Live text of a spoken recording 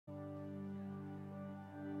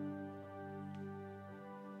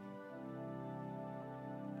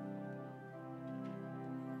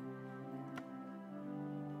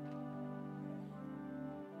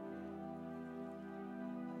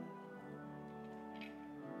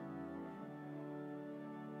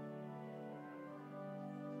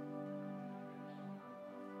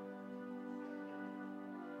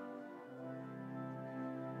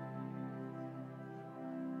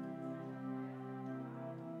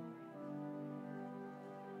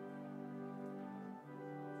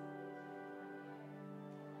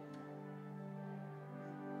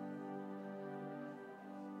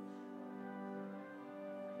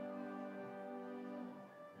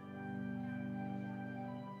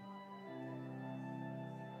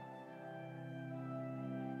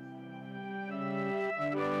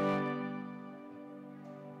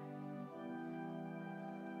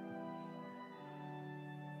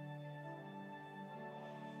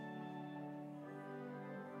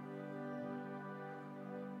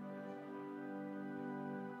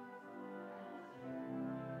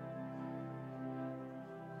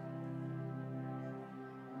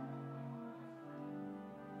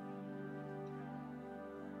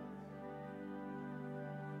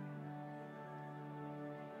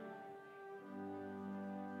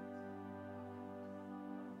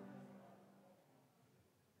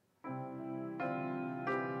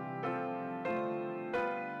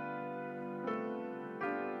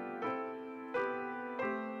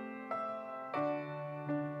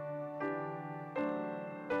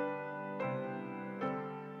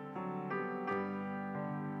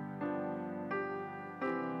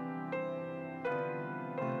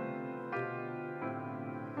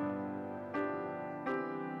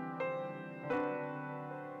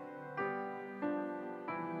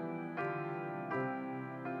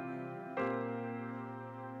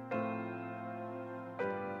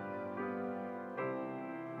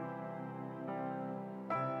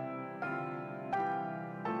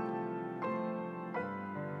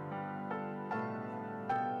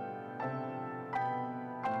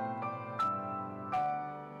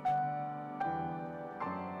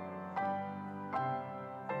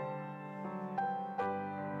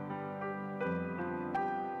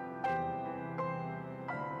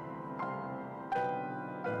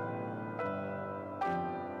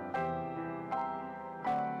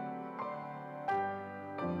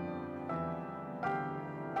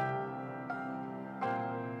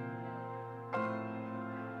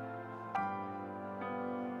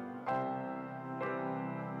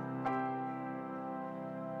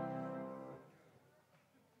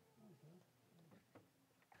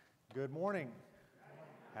Good morning.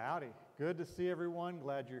 Howdy. Good to see everyone.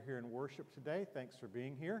 Glad you're here in worship today. Thanks for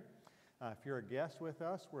being here. If you're a guest with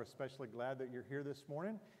us, we're especially glad that you're here this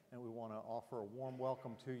morning, and we want to offer a warm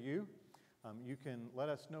welcome to you. You can let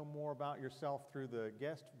us know more about yourself through the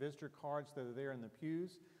guest visitor cards that are there in the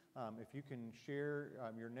pews. If you can share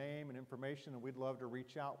your name and information, and we'd love to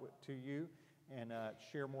reach out to you and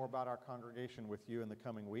share more about our congregation with you in the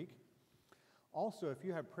coming week. Also, if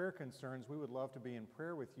you have prayer concerns, we would love to be in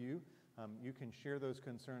prayer with you. You can share those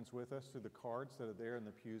concerns with us through the cards that are there in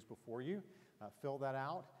the pews before you. Fill that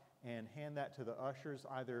out and hand that to the ushers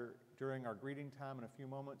either during our greeting time in a few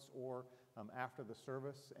moments or after the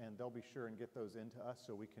service, and they'll be sure and get those into us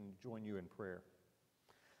so we can join you in prayer.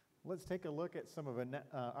 Let's take a look at some of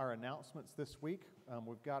our announcements this week.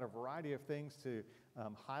 We've got a variety of things to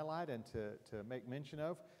highlight and to make mention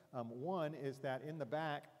of. One is that in the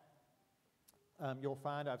back, you'll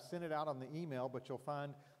find, I've sent it out on the email, but you'll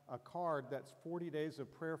find a card that's 40 days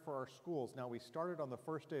of prayer for our schools. Now, we started on the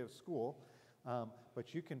first day of school,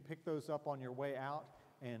 but you can pick those up on your way out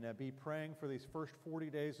and be praying for these first 40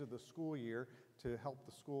 days of the school year to help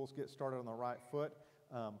the schools get started on the right foot.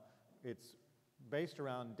 It's based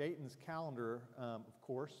around Dayton's calendar, of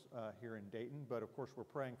course, here in Dayton, but of course we're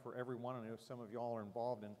praying for everyone. I know some of y'all are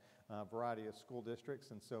involved in a variety of school districts,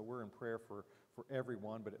 and so we're in prayer for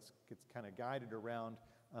everyone, but it's kind of guided around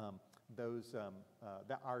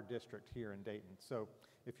our district here in Dayton. So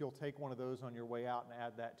if you'll take one of those on your way out and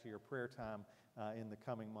add that to your prayer time in the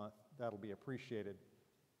coming month, that'll be appreciated.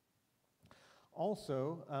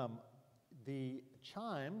 Also, the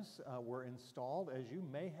chimes were installed, as you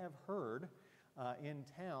may have heard, in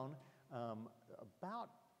town about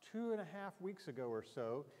 2.5 weeks ago or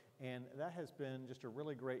so, and that has been just a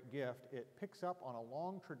really great gift. It picks up on a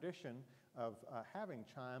long tradition of having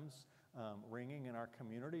chimes ringing in our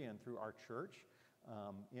community and through our church.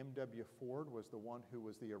 M.W. Ford was the one who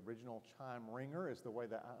was the original chime ringer, is the way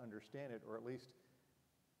that I understand it, or at least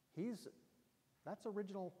that's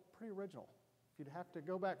original, pretty original. If you'd have to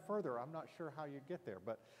go back further, I'm not sure how you'd get there,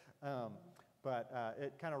 but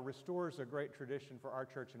it kind of restores a great tradition for our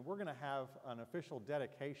church, and we're going to have an official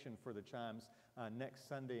dedication for the chimes next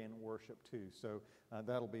Sunday in worship too, so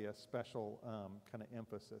that'll be a special kind of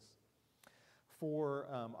emphasis. For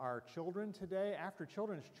our children today, after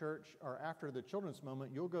children's church, or after the children's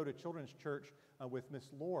moment, you'll go to children's church with Miss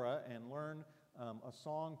Laura and learn a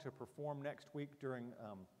song to perform next week during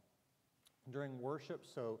worship,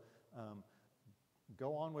 so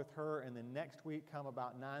go on with her, and then next week come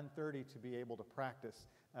about 9:30 to be able to practice.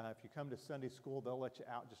 If you come to Sunday school, they'll let you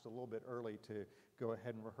out just a little bit early to go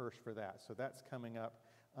ahead and rehearse for that. So that's coming up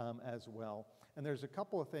as well. And there's a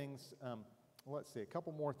couple of things, a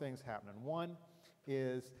couple more things happening. One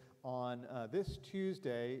is on this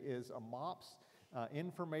Tuesday is a MOPS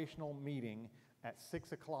informational meeting at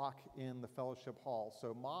 6 o'clock in the fellowship hall.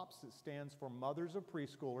 So MOPS, it stands for Mothers of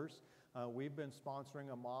Preschoolers. We've been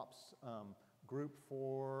sponsoring a MOPS group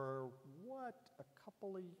for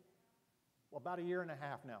about a year and a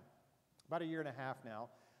half now.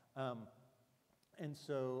 And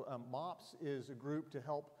so MOPS is a group to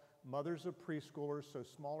help mothers of preschoolers, so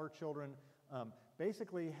smaller children,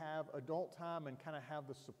 basically have adult time and kind of have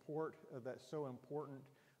the support that's so important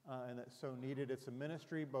and that's so needed. It's a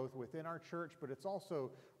ministry both within our church, but it's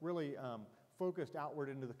also really focused outward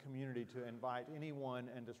into the community to invite anyone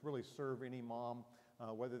and just really serve any mom,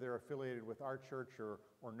 whether they're affiliated with our church or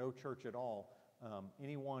no church at all.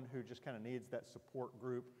 Anyone who just kind of needs that support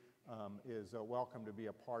group is welcome to be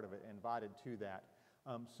a part of it, invited to that.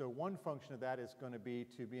 So one function of that is going to be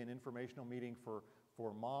an informational meeting for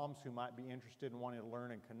moms who might be interested in wanting to learn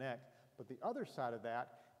and connect. But the other side of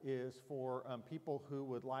that is for people who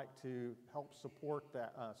would like to help support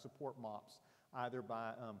MOPS, either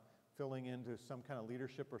by filling into some kind of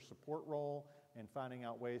leadership or support role and finding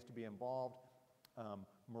out ways to be involved.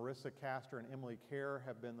 Marissa Castor and Emily Kerr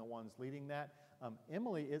have been the ones leading that.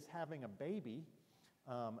 Emily is having a baby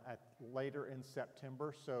later in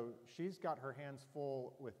September, so she's got her hands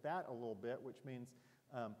full with that a little bit, which means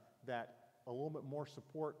that a little bit more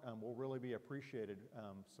support will really be appreciated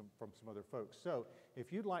from some other folks. So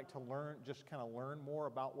if you'd like to learn more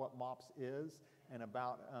about what MOPS is and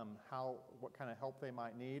about what kind of help they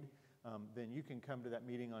might need, then you can come to that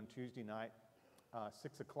meeting on Tuesday night,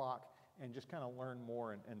 6 o'clock, and just kind of learn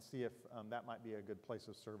more and see if that might be a good place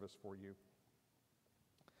of service for you.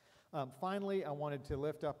 Finally, I wanted to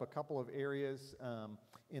lift up a couple of areas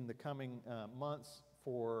in the coming months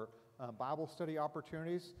for Bible study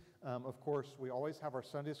opportunities. Of course, we always have our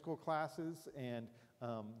Sunday school classes, and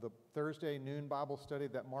The Thursday noon Bible study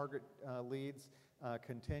that Margaret leads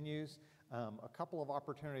continues. A couple of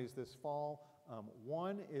opportunities this fall.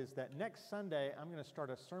 One is that next Sunday, I'm going to start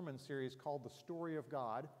a sermon series called The Story of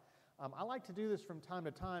God. I like to do this from time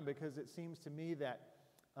to time because it seems to me that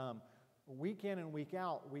week in and week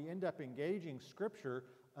out, we end up engaging Scripture,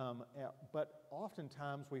 but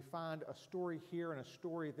oftentimes we find a story here and a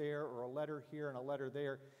story there, or a letter here and a letter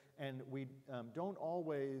there, and we don't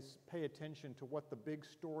always pay attention to what the big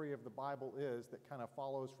story of the Bible is that kind of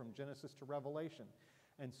follows from Genesis to Revelation.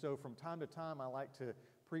 And so from time to time, I like to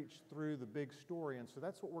preach through the big story, and so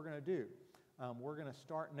that's what we're going to do. We're going to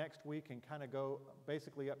start next week and kind of go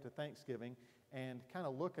basically up to Thanksgiving and kind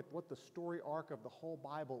of look at what the story arc of the whole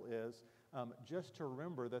Bible is, just to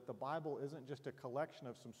remember that the Bible isn't just a collection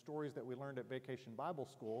of some stories that we learned at Vacation Bible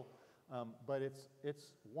School, but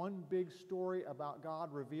it's one big story about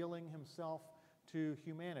God revealing himself to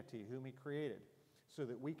humanity, whom he created, so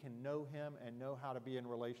that we can know him and know how to be in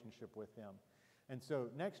relationship with him. And so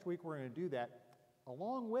next week we're going to do that.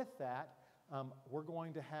 Along with that, we're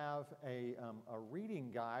going to have a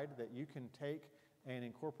reading guide that you can take and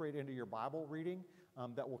incorporate into your Bible reading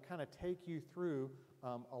that will kind of take you through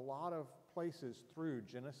a lot of places through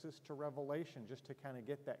Genesis to Revelation, just to kind of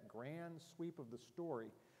get that grand sweep of the story.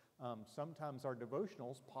 Sometimes our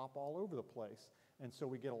devotionals pop all over the place, and so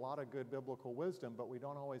we get a lot of good biblical wisdom, but we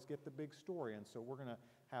don't always get the big story, and so we're going to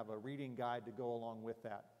have a reading guide to go along with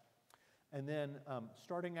that. And then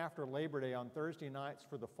starting after Labor Day on Thursday nights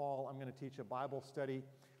for the fall, I'm going to teach a Bible study.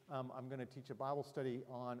 I'm going to teach a Bible study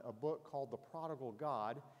on a book called The Prodigal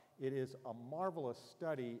God. It is a marvelous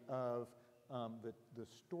study of the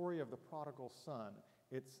story of the prodigal son.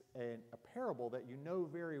 It's a parable that you know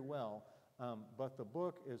very well, but the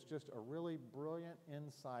book is just a really brilliant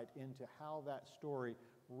insight into how that story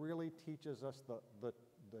really teaches us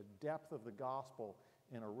the depth of the gospel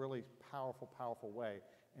in a really powerful, powerful way.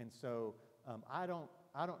 And so I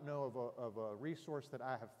don't know of a resource that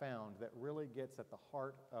I have found that really gets at the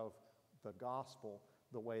heart of the gospel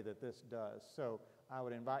the way that this does. So I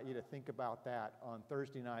would invite you to think about that on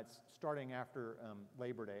Thursday nights, starting after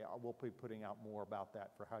Labor Day. We'll be putting out more about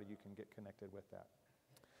that for how you can get connected with that.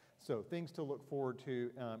 So things to look forward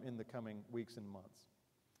to in the coming weeks and months.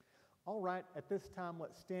 All right, at this time,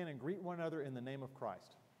 let's stand and greet one another in the name of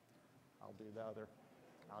Christ. I'll do the other.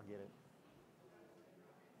 I'll get it.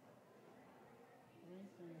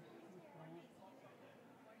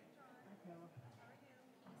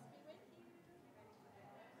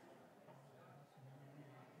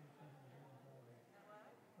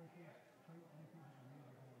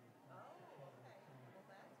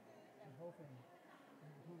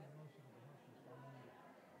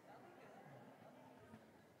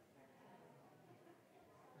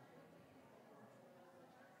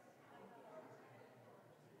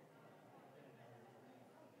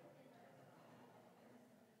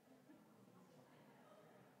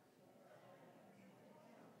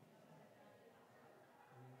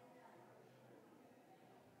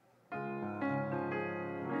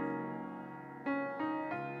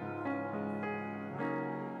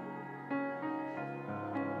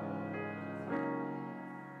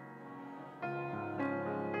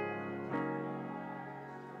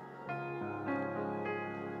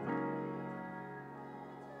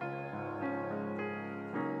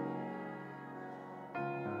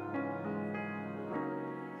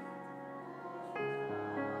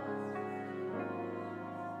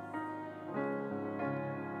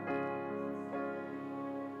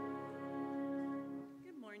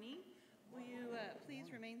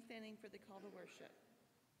 Standing for the call to worship.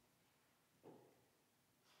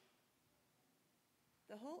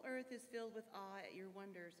 The whole earth is filled with awe at your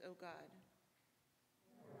wonders, O God.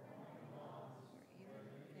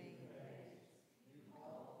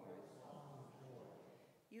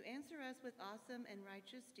 You answer us with awesome and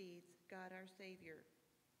righteous deeds, God our Savior.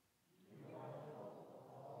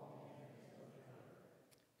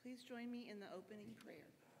 Please join me in the opening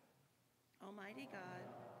prayer. Almighty God,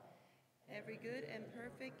 every good and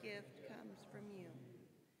perfect gift comes from you.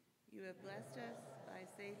 You have blessed us by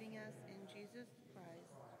saving us in Jesus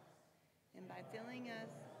Christ and by filling us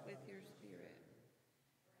with your Spirit.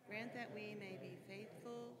 Grant that we may be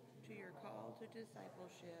faithful to your call to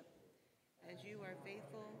discipleship as you are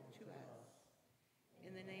faithful to us.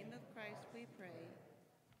 In the name of Christ we pray.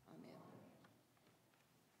 Amen.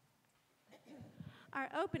 Our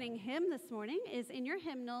opening hymn this morning is in your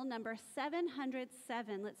hymnal, number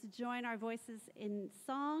 707. Let's join our voices in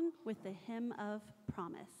song with the hymn of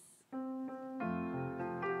promise.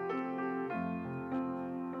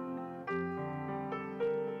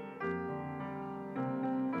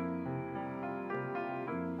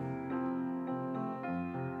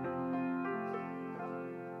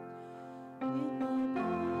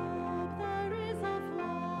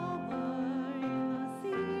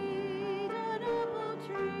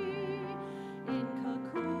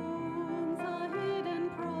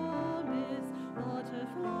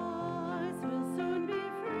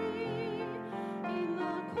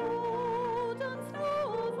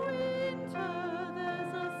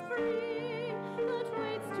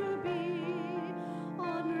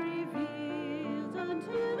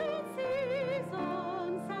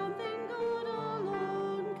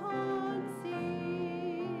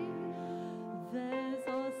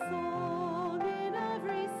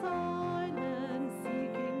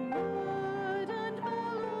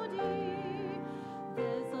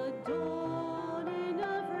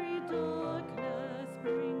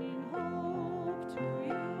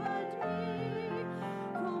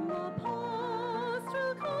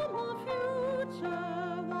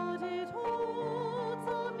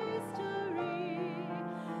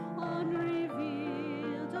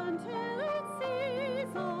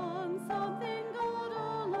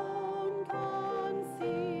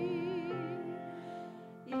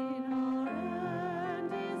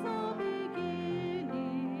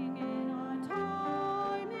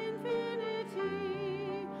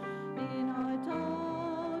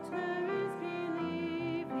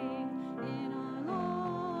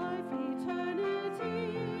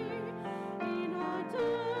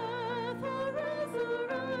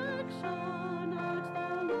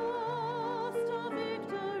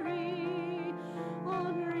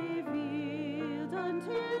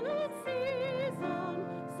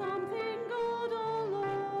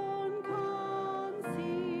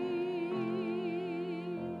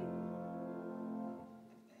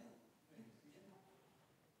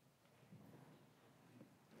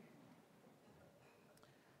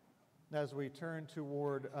 As we turn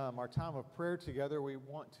toward our time of prayer together, we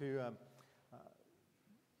want to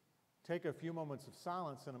take a few moments of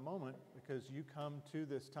silence in a moment, because you come to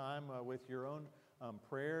this time with your own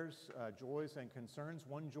prayers, joys, and concerns.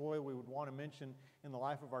 One joy we would want to mention in the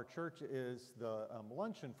life of our church is the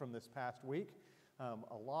luncheon from this past week.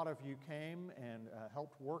 A lot of you came and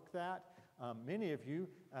helped work that. Many of you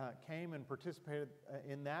came and participated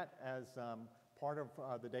in that as part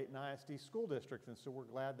of the Dayton ISD School District, and so we're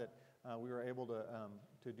glad that we were able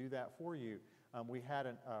to do that for you. We had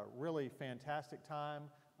a really fantastic time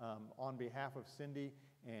on behalf of Cindy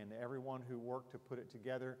and everyone who worked to put it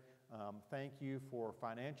together. Thank you for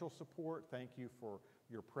financial support. Thank you for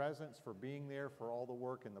your presence, for being there, for all the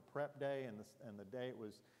work in the prep day and the day it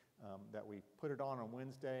was that we put it on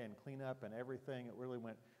Wednesday, and cleanup and everything. It really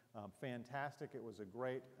went fantastic. It was a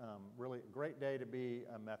really great day to be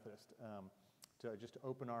a Methodist. To just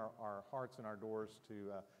open our hearts and our doors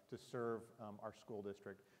to serve our school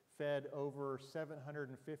district. Fed over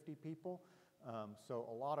 750 people, so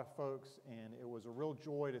a lot of folks, and it was a real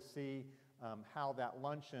joy to see how that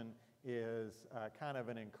luncheon is kind of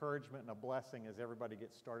an encouragement and a blessing as everybody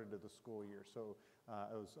gets started to the school year. So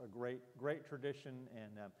it was a great tradition,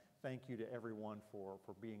 and thank you to everyone for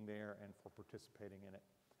being there and for participating in it.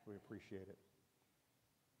 We appreciate it.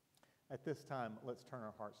 At this time, let's turn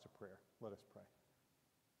our hearts to prayer. Let us pray.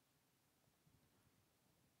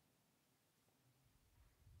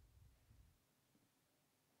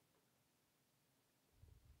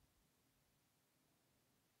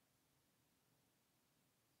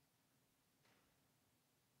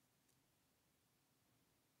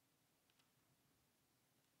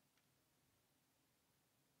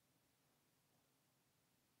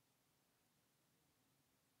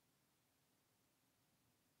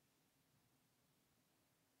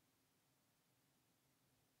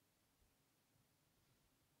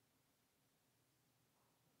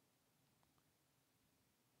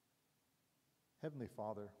 Heavenly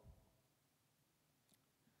Father,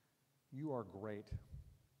 you are great.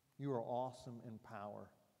 You are awesome in power.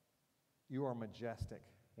 You are majestic.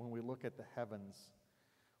 When we look at the heavens,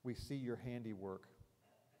 we see your handiwork.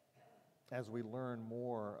 As we learn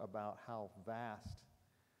more about how vast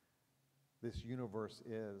this universe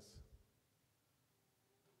is,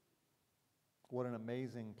 what an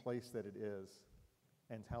amazing place that it is,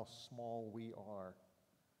 and how small we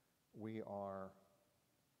are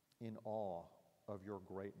in awe of your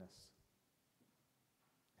greatness.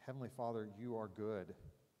 Heavenly Father, you are good.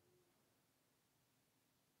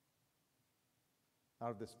 Out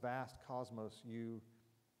of this vast cosmos, you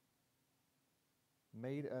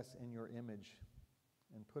made us in your image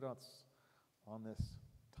and put us on this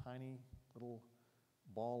tiny little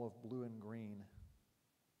ball of blue and green.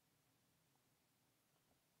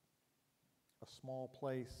 A small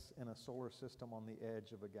place in a solar system on the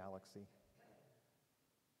edge of a galaxy.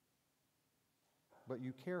 But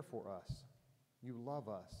you care for us. You love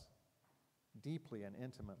us deeply and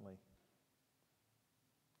intimately.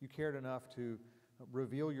 You cared enough to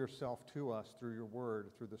reveal yourself to us through your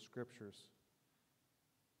word, through the scriptures.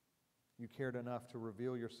 You cared enough to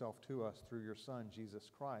reveal yourself to us through your Son, Jesus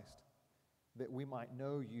Christ, that we might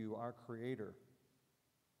know you, our Creator,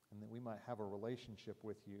 and that we might have a relationship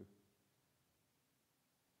with you.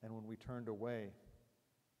 And when we turned away,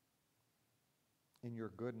 in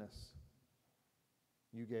your goodness,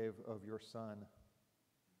 you gave of your Son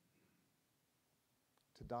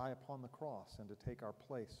to die upon the cross and to take our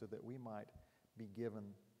place so that we might be given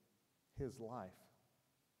his life,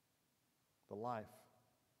 the life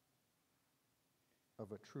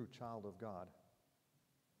of a true child of God.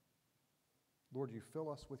 Lord, you fill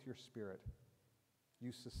us with your Spirit.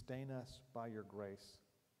 You sustain us by your grace.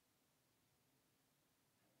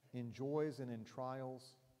 In joys and in trials,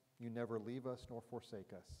 you never leave us nor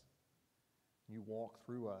forsake us. You walk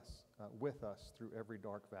through us, with us through every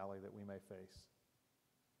dark valley that we may face.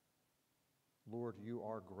 Lord, you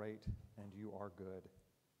are great and you are good.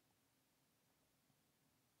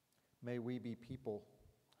 May we be people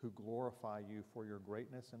who glorify you for your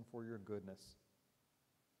greatness and for your goodness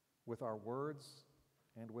with our words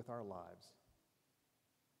and with our lives.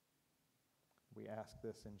 We ask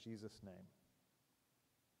this in Jesus' name.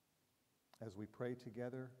 As we pray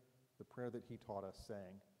together the prayer that he taught us,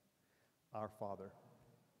 saying, Our Father,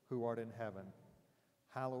 who art in heaven,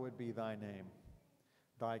 hallowed be thy name.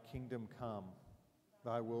 Thy kingdom come,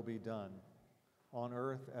 thy will be done, on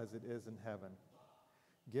earth as it is in heaven.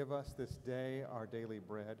 Give us this day our daily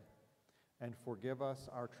bread, and forgive us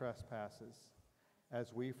our trespasses,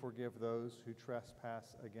 as we forgive those who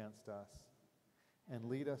trespass against us. And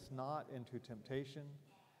lead us not into temptation,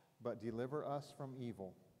 but deliver us from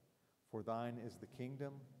evil. For thine is the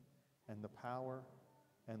kingdom and the power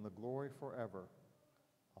and the glory forever.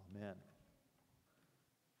 Amen.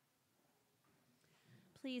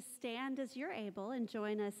 Please stand as you're able and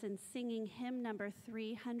join us in singing hymn number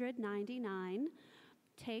 399,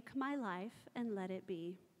 Take My Life and Let It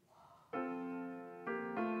Be.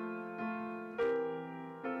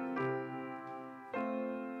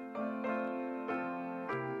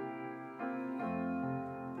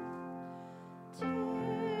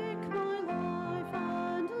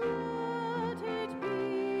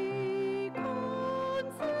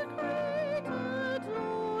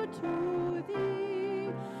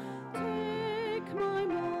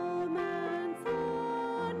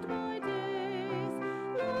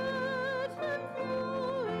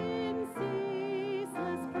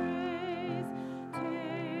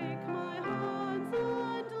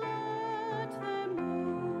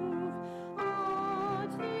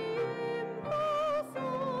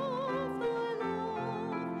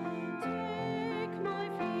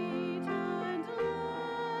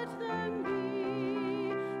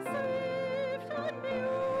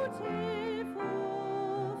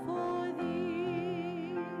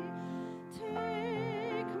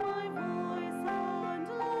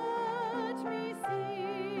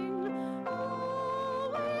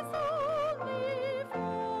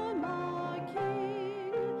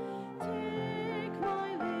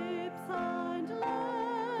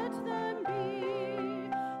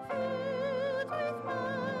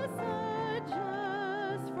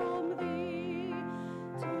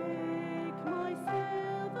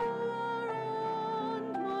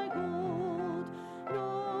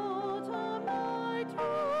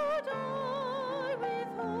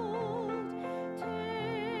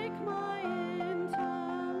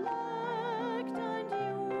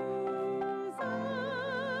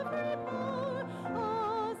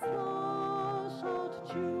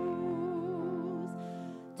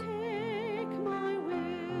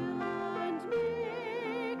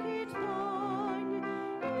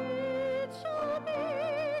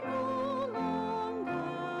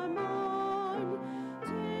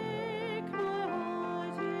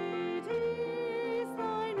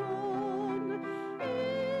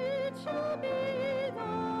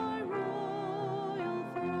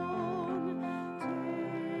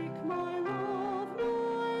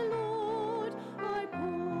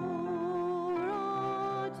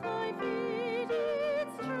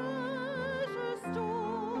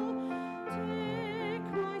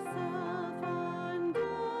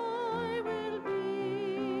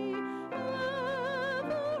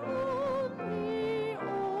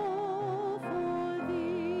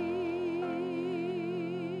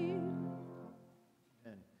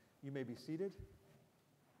 You may be seated.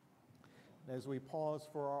 As we pause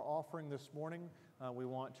for our offering this morning, we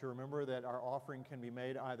want to remember that our offering can be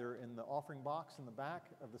made either in the offering box in the back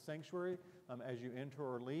of the sanctuary as you enter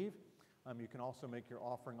or leave. You can also make your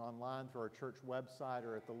offering online through our church website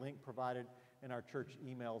or at the link provided in our church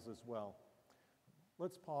emails as well.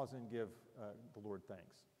 Let's pause and give the Lord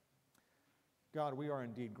thanks. God, we are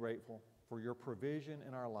indeed grateful for your provision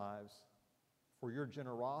in our lives, for your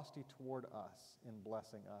generosity toward us in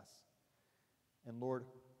blessing us. And Lord,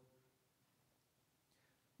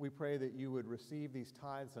 we pray that you would receive these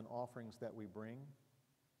tithes and offerings that we bring,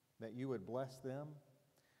 that you would bless them,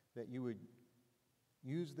 that you would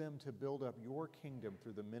use them to build up your kingdom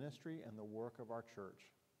through the ministry and the work of our church.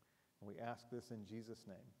 And we ask this in Jesus'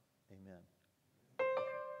 name. Amen.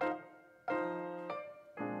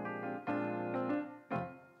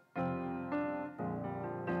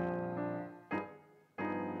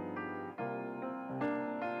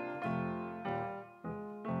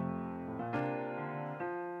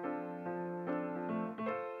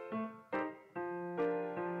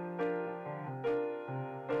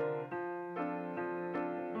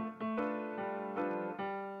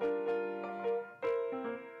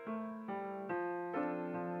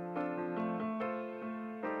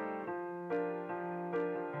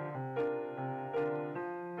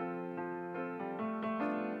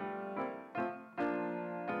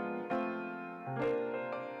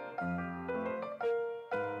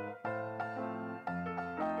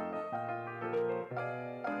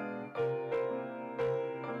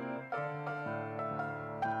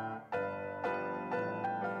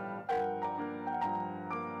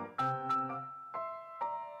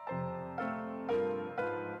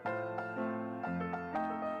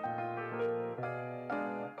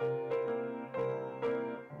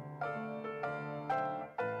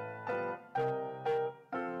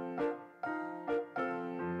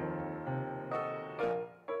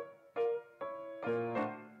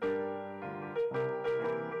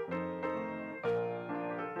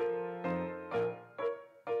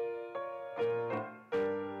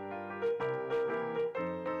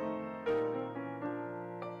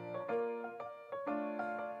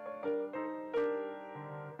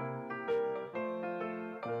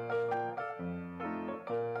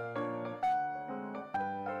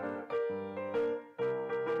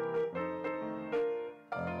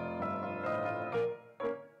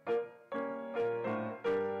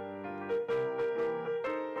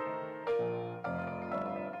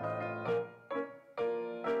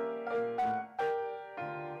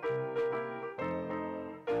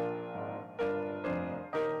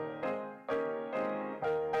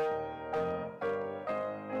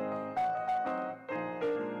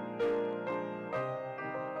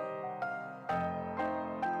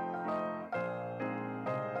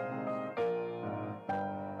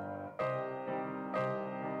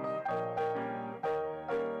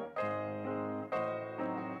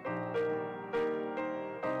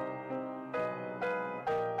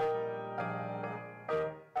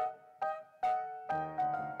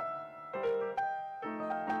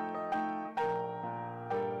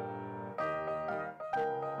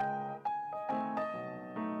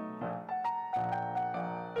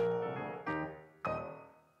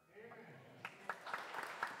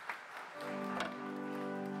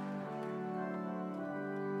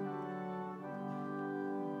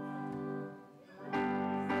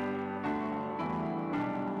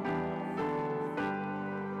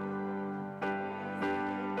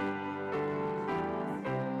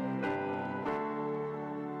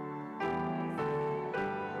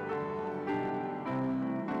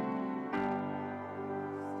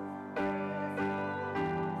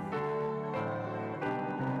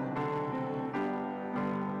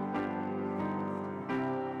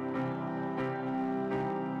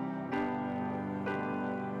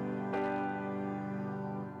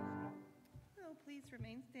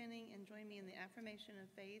 affirmation of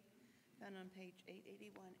faith found on page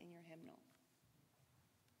 881 in your hymnal.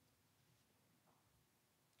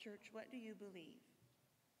 Church, what do you believe?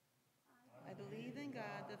 I believe in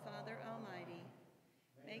God, the Father Almighty,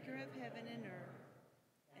 maker of heaven and earth,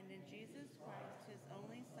 and in Jesus Christ, his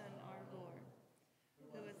only Son, our Lord,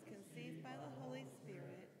 who was conceived by the Holy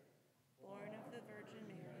Spirit, born of the Virgin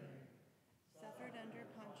Mary, suffered under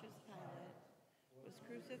Pontius Pilate, was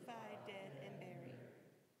crucified, dead, and buried.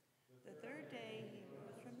 The third day he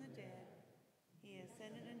rose from the dead. He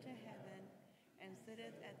ascended into heaven and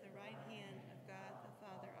sitteth at the right hand of God the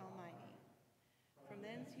Father Almighty. From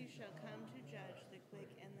thence he shall come to judge the quick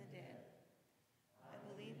and the dead. I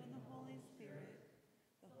believe in the Holy Spirit,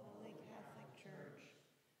 the Holy Catholic Church,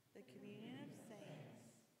 the communion of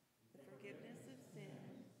saints, the forgiveness of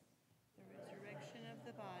sins, the resurrection of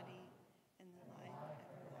the body, and the life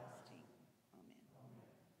everlasting. Amen.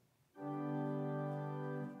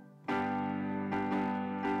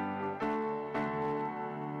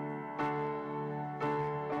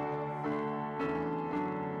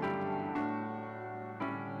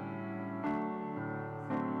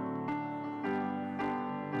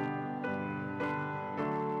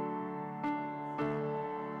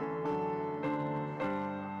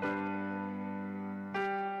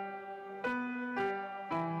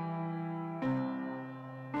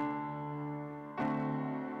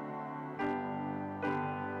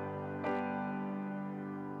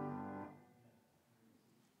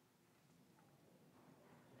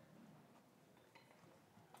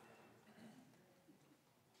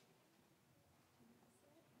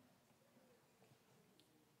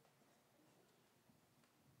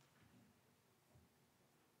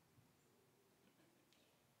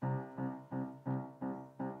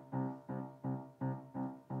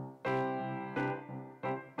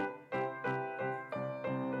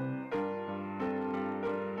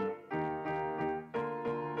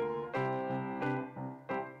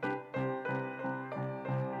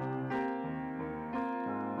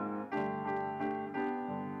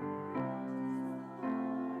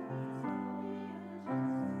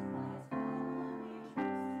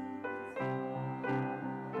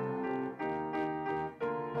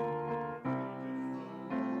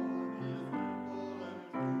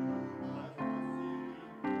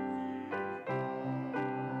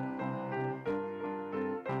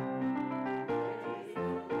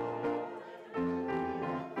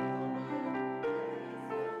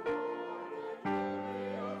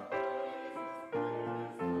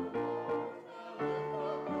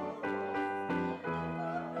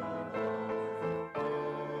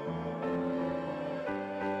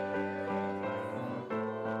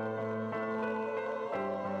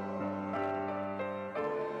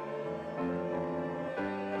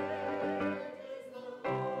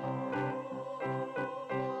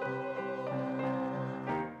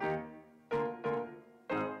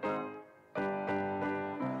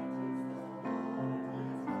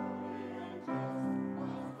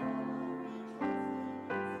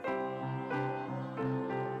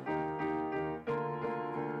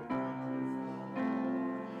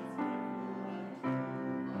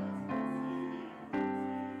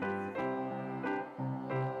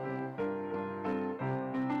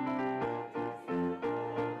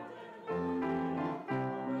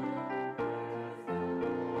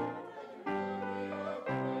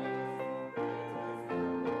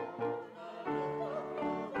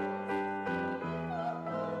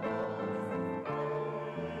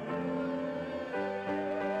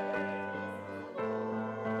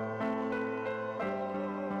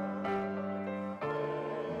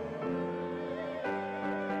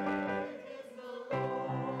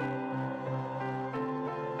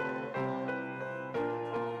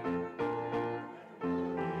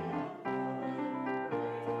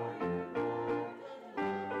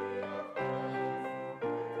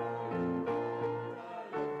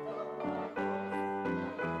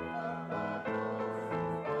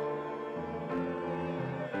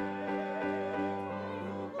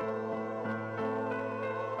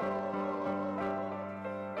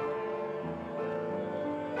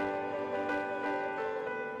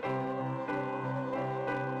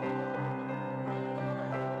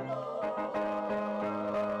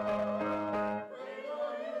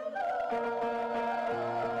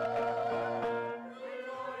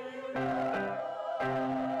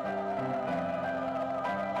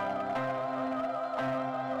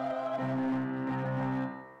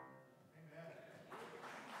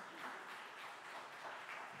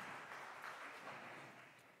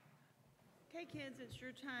 Okay, kids, it's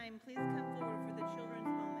your time. Please come forward for the children's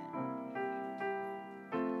moment.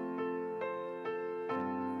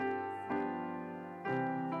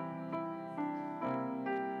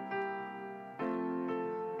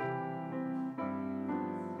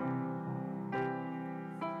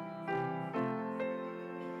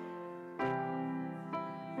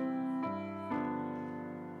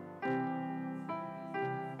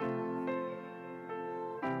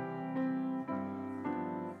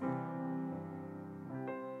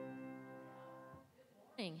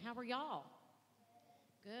 How are y'all?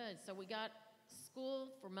 Good. So we got school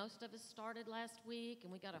for most of us started last week,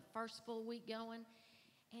 and we got a first full week going.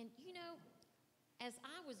 And, you know, as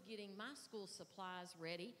I was getting my school supplies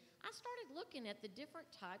ready, I started looking at the different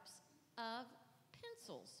types of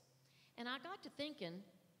pencils. And I got to thinking,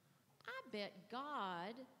 I bet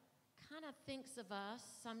God kind of thinks of us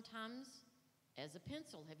sometimes as a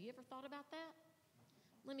pencil. Have you ever thought about that?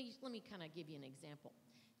 Let me kind of give you an example.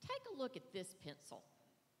 Take a look at this pencil.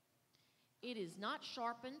 It is not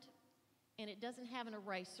sharpened, and it doesn't have an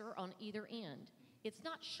eraser on either end. It's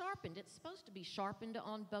not sharpened. It's supposed to be sharpened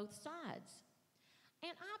on both sides.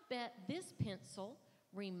 And I bet this pencil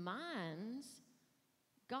reminds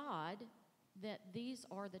God that these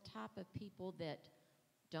are the type of people that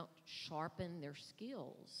don't sharpen their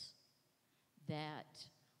skills, that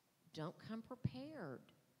don't come prepared,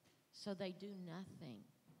 so they do nothing.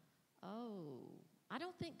 Oh, I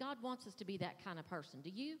don't think God wants us to be that kind of person. Do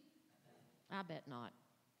you? I bet not.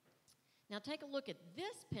 Now take a look at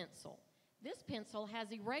this pencil. This pencil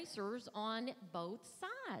has erasers on both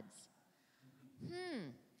sides.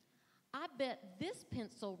 I bet this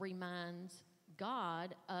pencil reminds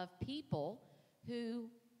God of people who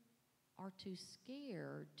are too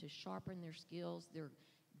scared to sharpen their skills,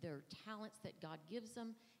 their talents that God gives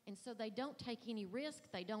them, and so they don't take any risk.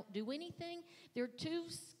 They don't do anything. They're too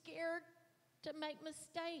scared to make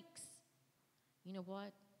mistakes. You know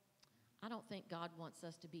what? I don't think God wants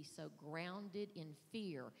us to be so grounded in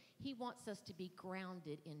fear. He wants us to be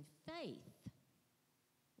grounded in faith,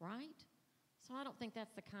 right? So I don't think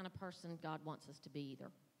that's the kind of person God wants us to be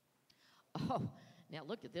either. Oh, now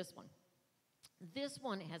look at this one. This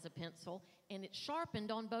one has a pencil, and it's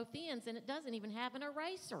sharpened on both ends, and it doesn't even have an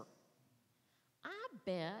eraser. I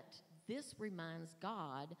bet this reminds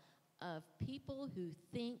God of people who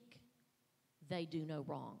think they do no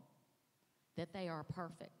wrong, that they are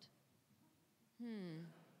perfect.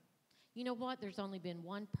 You know what? There's only been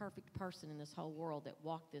one perfect person in this whole world that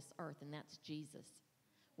walked this earth, and that's Jesus.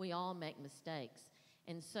 We all make mistakes.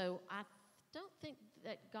 And so I don't think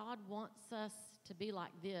that God wants us to be like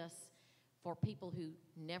this for people who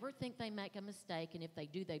never think they make a mistake, and if they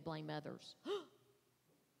do, they blame others.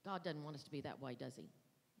 God doesn't want us to be that way, does he?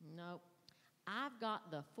 Nope. I've got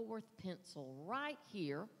the fourth pencil right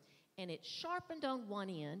here, and it's sharpened on one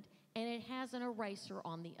end, and it has an eraser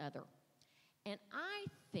on the other. And I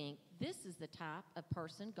think this is the type of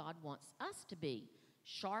person God wants us to be.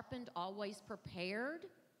 Sharpened, always prepared,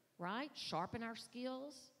 right? Sharpen our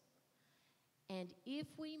skills. And if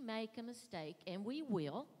we make a mistake, and we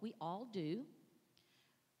will, we all do,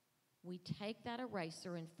 we take that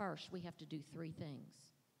eraser, and first we have to do three things.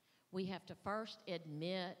 We have to first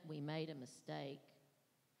admit we made a mistake.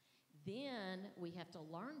 Then we have to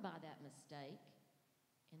learn by that mistake.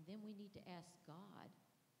 And then we need to ask God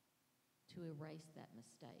to erase that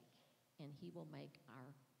mistake, and he will make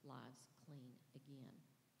our lives clean again.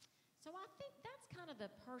 So I think that's kind of the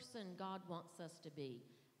person God wants us to be.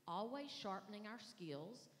 Always sharpening our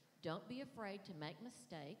skills. Don't be afraid to make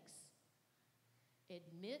mistakes.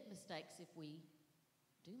 Admit mistakes if we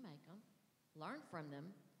do make them. Learn from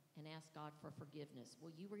them and ask God for forgiveness.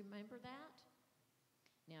 Will you remember that?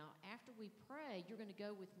 Now, after we pray, you're going to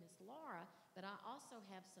go with Miss Laura, but I also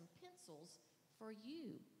have some pencils for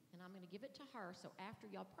you, and I'm going to give it to her, so after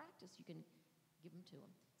y'all practice, you can give them to them.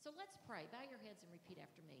 So let's pray. Bow your heads and repeat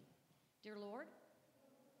after me. Dear Lord,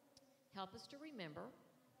 help us to remember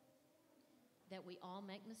that we all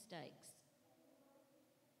make mistakes,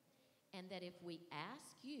 and that if we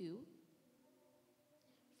ask you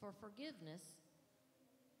for forgiveness,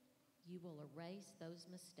 you will erase those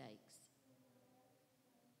mistakes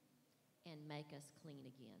and make us clean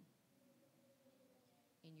again.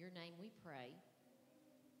 In your name we pray.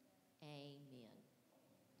 Amen.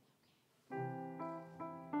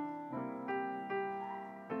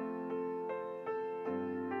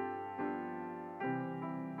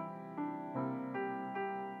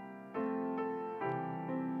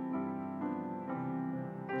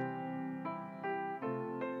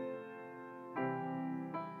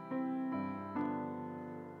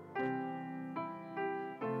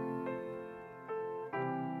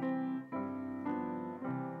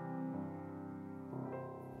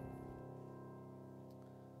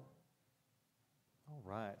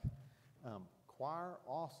 Right. Choir,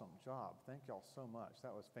 awesome job. Thank y'all so much.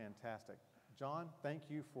 That was fantastic. John, thank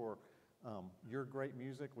you for your great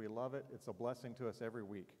music. We love it. It's a blessing to us every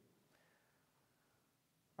week.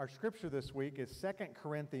 Our scripture this week is 2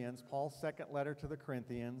 Corinthians, Paul's second letter to the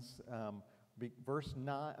Corinthians,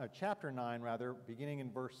 chapter 9, beginning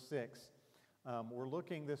in verse 6. We're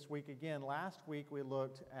looking this week again. Last week we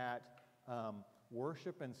looked at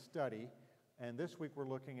worship and study. And this week we're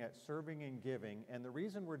looking at serving and giving. And the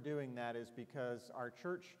reason we're doing that is because our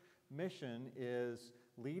church mission is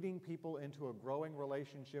leading people into a growing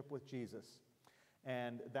relationship with Jesus.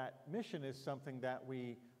 And that mission is something that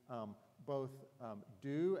we both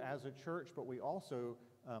do as a church, but we also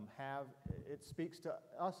it speaks to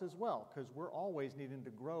us as well, because we're always needing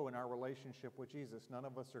to grow in our relationship with Jesus. None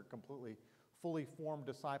of us are completely, fully formed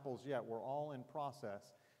disciples yet. We're all in process.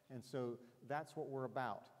 And so that's what we're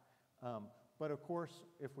about. But of course,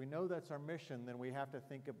 if we know that's our mission, then we have to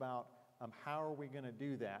think about how are we going to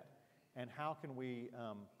do that? And how can we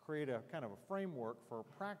create a kind of a framework for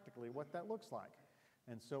practically what that looks like?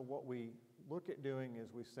 And so what we look at doing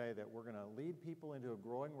is we say that we're going to lead people into a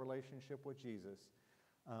growing relationship with Jesus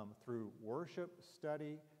through worship,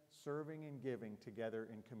 study, serving, and giving together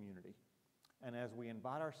in community. And as we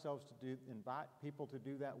invite people to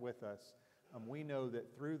do that with us, we know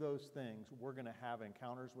that through those things, we're going to have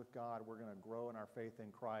encounters with God. We're going to grow in our faith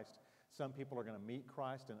in Christ. Some people are going to meet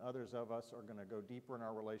Christ, and others of us are going to go deeper in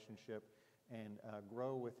our relationship and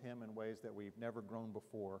grow with Him in ways that we've never grown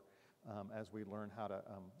before as we learn how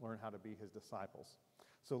to be His disciples.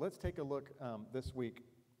 So let's take a look this week.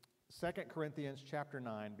 2 Corinthians chapter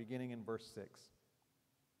 9, beginning in verse 6.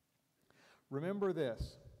 Remember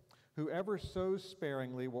this. Whoever sows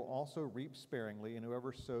sparingly will also reap sparingly, and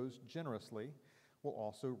whoever sows generously will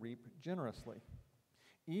also reap generously.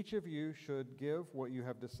 Each of you should give what you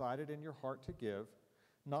have decided in your heart to give,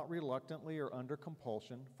 not reluctantly or under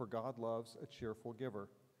compulsion, for God loves a cheerful giver.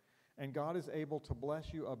 And God is able to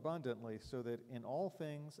bless you abundantly, so that in all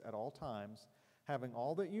things, at all times, having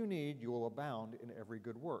all that you need, you will abound in every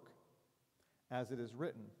good work. As it is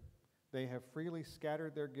written, they have freely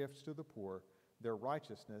scattered their gifts to the poor. Their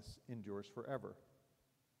righteousness endures forever.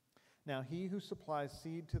 Now he who supplies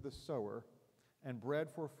seed to the sower and bread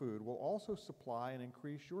for food will also supply and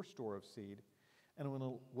increase your store of seed, and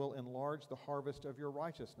will enlarge the harvest of your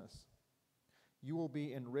righteousness. You will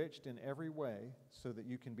be enriched in every way, so that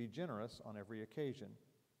you can be generous on every occasion.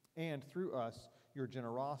 And through us, your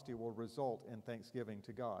generosity will result in thanksgiving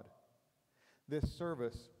to God. This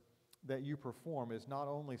service that you perform is not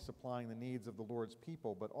only supplying the needs of the Lord's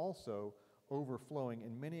people, but also overflowing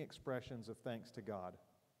in many expressions of thanks to God.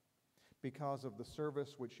 Because of the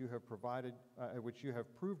service which you have provided, which you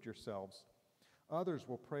have proved yourselves, others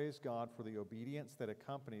will praise God for the obedience that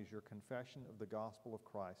accompanies your confession of the gospel of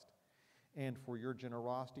Christ, and for your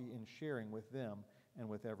generosity in sharing with them and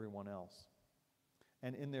with everyone else.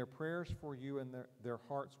 And in their prayers for you, and their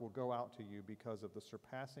hearts will go out to you because of the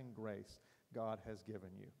surpassing grace God has given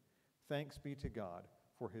you. Thanks be to God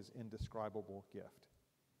for His indescribable gift.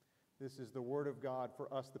 This is the word of God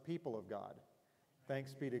for us, the people of God.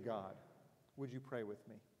 Thanks be to God. Would you pray with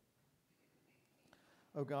me?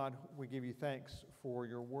 Oh God, we give you thanks for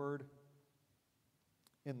your word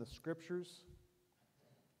in the scriptures,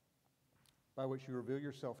 by which you reveal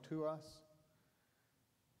yourself to us.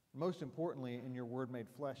 Most importantly, in your word made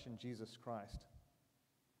flesh in Jesus Christ.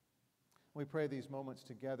 We pray these moments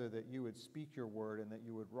together that you would speak your word and that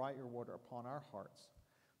you would write your word upon our hearts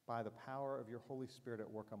by the power of your Holy Spirit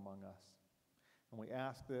at work among us. And we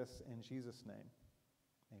ask this in Jesus' name.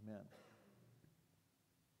 Amen.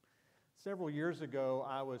 Several years ago,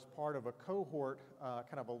 I was part of a cohort,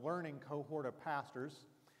 kind of a learning cohort of pastors,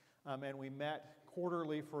 and we met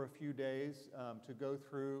quarterly for a few days to go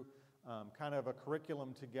through kind of a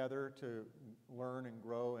curriculum together to learn and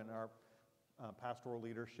grow in our pastoral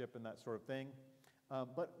leadership and that sort of thing.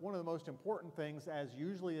 But one of the most important things, as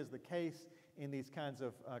usually is the case in these kinds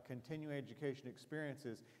of continuing education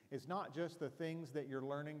experiences, is not just the things that you're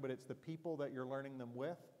learning, but it's the people that you're learning them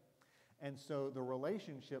with. And so the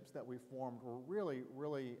relationships that we formed were really,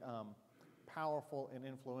 really powerful and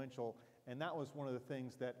influential. And that was one of the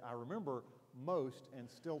things that I remember most and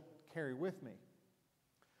still carry with me.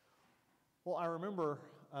 Well, I remember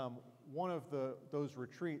one of those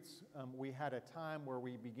retreats, we had a time where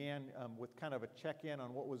we began with kind of a check-in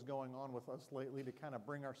on what was going on with us lately to kind of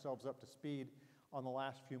bring ourselves up to speed on the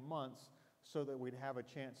last few months so that we'd have a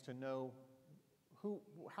chance to know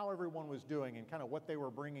how everyone was doing and kind of what they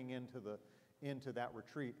were bringing into that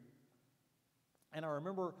retreat. And I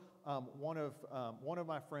remember one of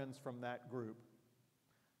my friends from that group,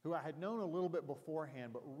 who I had known a little bit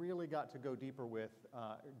beforehand, but really got to go deeper with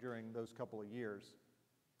during those couple of years,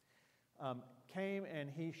 came and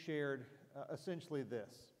he shared essentially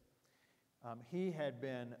this. He had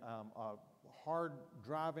been a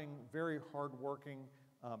hard-driving, very hard-working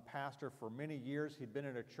pastor for many years. He'd been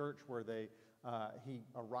at a church where he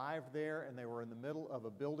arrived there and they were in the middle of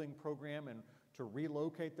a building program, and to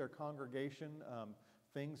relocate their congregation,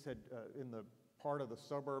 things had, in the part of the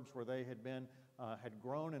suburbs where they had been had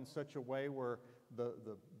grown in such a way where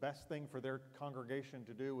the best thing for their congregation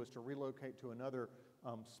to do was to relocate to another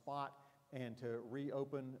spot and to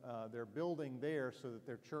reopen their building there so that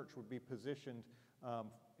their church would be positioned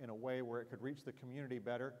in a way where it could reach the community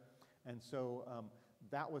better. And so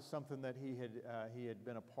that was something that he had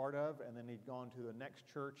been a part of, and then he'd gone to the next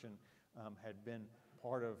church and had been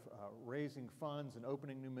part of raising funds and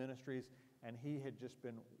opening new ministries, and he had just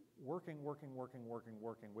been working,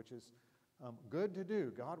 which is good to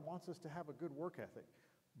do. God wants us to have a good work ethic,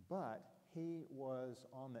 but he was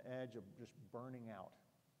on the edge of just burning out.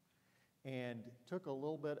 And took a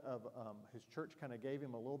little bit of, his church kind of gave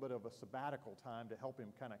him a little bit of a sabbatical time to help him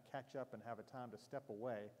kind of catch up and have a time to step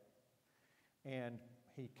away. And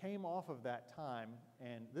he came off of that time,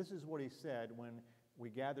 and this is what he said when we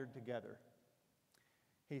gathered together.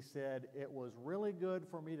 He said, "It was really good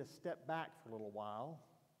for me to step back for a little while.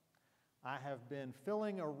 I have been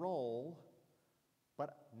filling a role,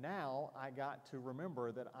 but now I got to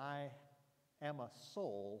remember that I am a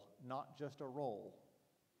soul, not just a role.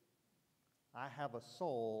 I have a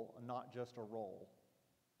soul, not just a role."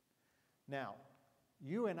 Now,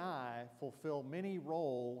 you and I fulfill many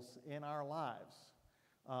roles in our lives.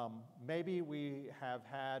 Maybe we have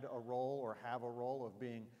had a role or have a role of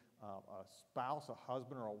being a spouse, a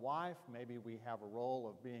husband, or a wife. Maybe we have a role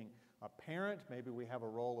of being a parent. Maybe we have a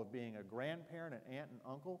role of being a grandparent, an aunt and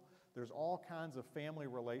uncle. There's all kinds of family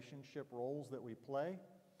relationship roles that we play.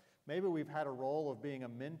 Maybe we've had a role of being a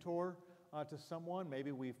mentor to someone.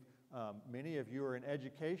 Maybe many of you are in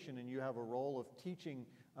education and you have a role of teaching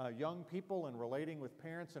young people and relating with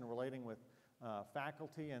parents and relating with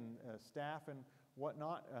faculty and staff and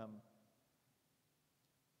whatnot.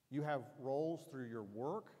 You have roles through your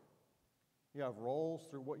work. You have roles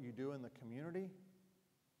through what you do in the community.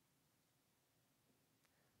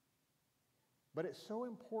 But it's so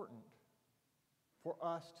important for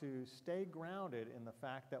us to stay grounded in the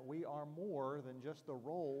fact that we are more than just the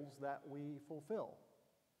roles that we fulfill.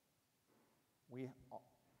 We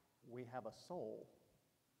have a soul,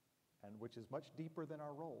 and which is much deeper than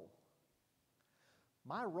our role.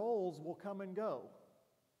 My roles will come and go.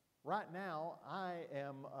 Right now, I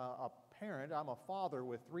am a parent. I'm a father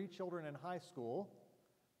with 3 children in high school.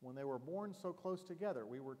 When they were born so close together,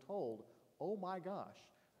 we were told, oh my gosh,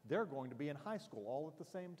 they're going to be in high school all at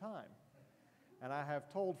the same time. And I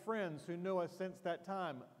have told friends who knew us since that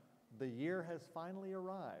time, the year has finally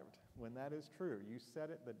arrived when that is true. You said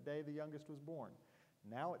it the day the youngest was born.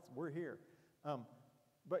 Now we're here.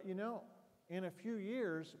 But you know, in a few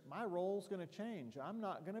years, my role's going to change. I'm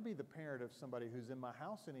not going to be the parent of somebody who's in my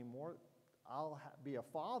house anymore. I'll be a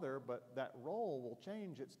father, but that role will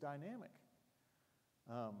change its dynamic.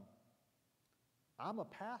 I'm a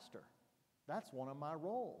pastor. That's one of my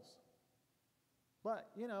roles. But,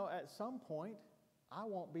 you know, at some point, I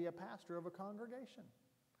won't be a pastor of a congregation.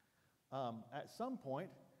 At some point,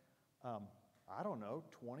 I don't know,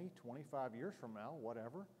 20, 25 years from now,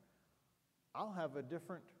 whatever, I'll have a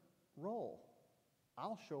different role.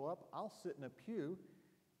 I'll show up, I'll sit in a pew,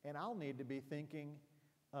 and I'll need to be thinking,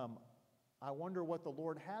 I wonder what the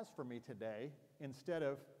Lord has for me today, instead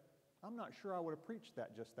of, I'm not sure I would have preached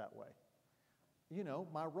that just that way. You know,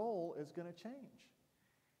 my role is going to change.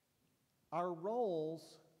 Our roles,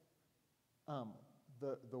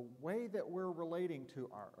 the way that we're relating to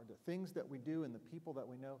the things that we do and the people that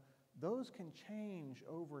we know, those can change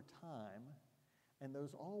over time, and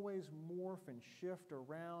those always morph and shift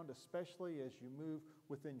around, especially as you move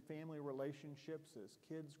within family relationships, as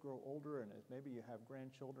kids grow older and as maybe you have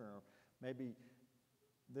grandchildren, or maybe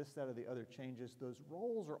this, that, or the other changes. Those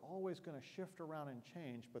roles are always going to shift around and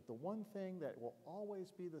change, but the one thing that will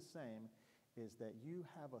always be the same is that you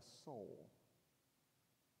have a soul.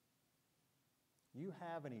 You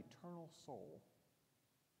have an eternal soul.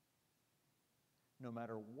 No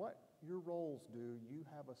matter what your roles do, you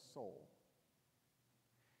have a soul.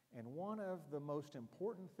 And one of the most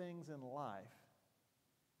important things in life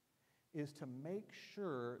is to make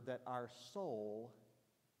sure that our soul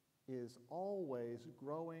is always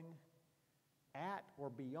growing at or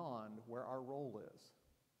beyond where our role is.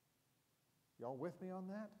 Y'all with me on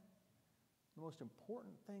that? The most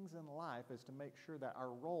important things in life is to make sure that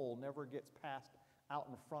our role never gets passed out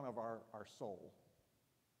in front of our soul.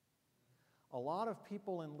 A lot of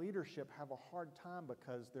people in leadership have a hard time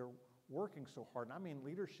because they're working so hard. And I mean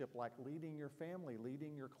leadership like leading your family,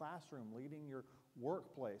 leading your classroom, leading your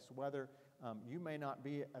workplace. Whether you may not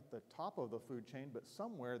be at the top of the food chain, but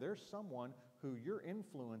somewhere there's someone who you're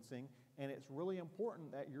influencing, and it's really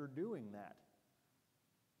important that you're doing that.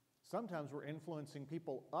 Sometimes we're influencing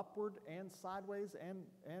people upward and sideways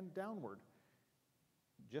and downward.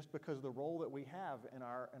 just because of the role that we have in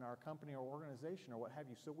our company or organization or what have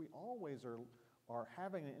you. So we always are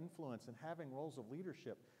having an influence and having roles of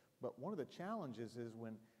leadership. But one of the challenges is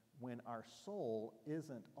when our soul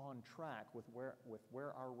isn't on track with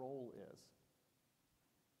where our role is.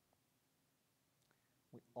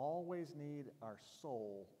 We always need our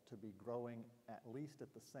soul to be growing at least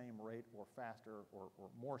at the same rate or faster or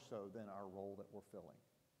more so than our role that we're filling.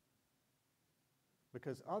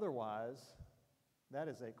 Because otherwise, that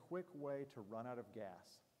is a quick way to run out of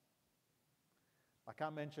gas. Like I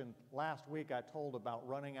mentioned last week, I told about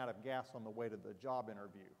running out of gas on the way to the job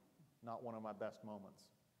interview. Not one of my best moments.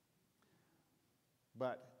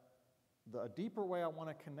 But the deeper way I want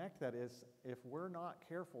to connect that is if we're not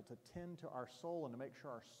careful to tend to our soul and to make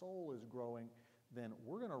sure our soul is growing, then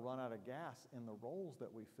we're going to run out of gas in the roles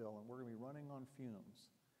that we fill, and we're going to be running on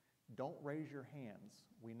fumes. Don't raise your hands.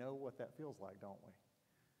 We know what that feels like, don't we?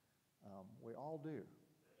 We all do.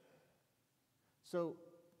 So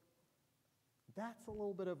that's a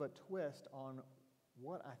little bit of a twist on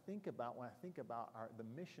what I think about when I think about the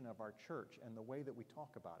mission of our church and the way that we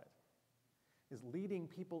talk about it, is leading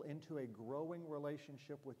people into a growing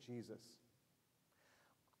relationship with Jesus.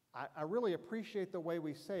 I really appreciate the way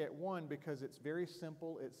we say it, one, because it's very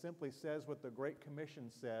simple. It simply says what the Great Commission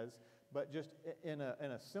says, but just in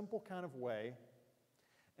a simple kind of way.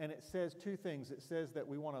 And it says two things. It says that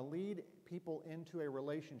we want to lead people into a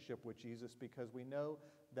relationship with Jesus because we know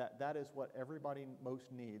that that is what everybody most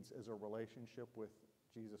needs, is a relationship with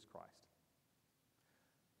Jesus Christ.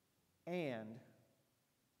 And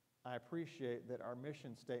I appreciate that our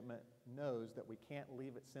mission statement knows that we can't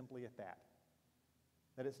leave it simply at that.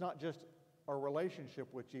 That it's not just a relationship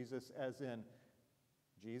with Jesus as in,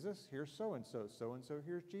 Jesus, here's so-and-so, so-and-so,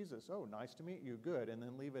 here's Jesus. Oh, nice to meet you, good, and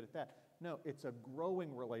then leave it at that. No, it's a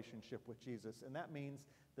growing relationship with Jesus, and that means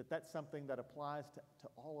that that's something that applies to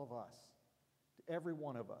all of us, to every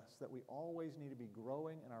one of us, that we always need to be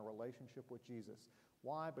growing in our relationship with Jesus.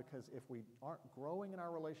 Why? Because if we aren't growing in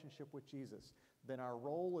our relationship with Jesus, then our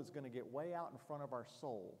role is going to get way out in front of our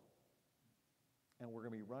soul, and we're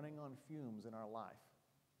going to be running on fumes in our life.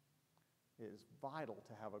 It is vital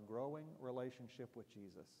to have a growing relationship with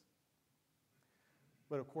Jesus.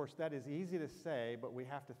 But of course, that is easy to say, but we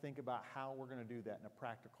have to think about how we're going to do that in a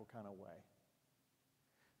practical kind of way.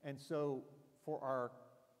 And so for our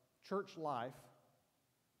church life,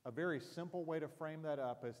 a very simple way to frame that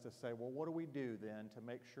up is to say, well, what do we do then to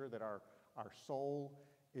make sure that our soul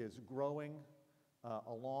is growing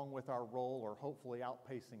along with our role, or hopefully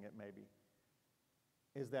outpacing it maybe?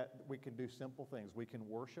 Is that we can do simple things. We can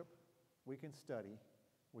worship, we can study,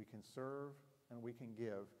 we can serve, and we can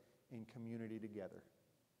give in community together.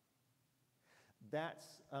 That's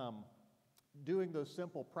doing those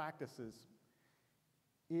simple practices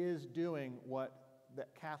is doing what that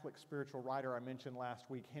Catholic spiritual writer I mentioned last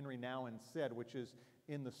week, Henry Nouwen, said, which is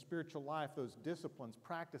in the spiritual life, those disciplines,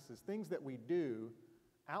 practices, things that we do,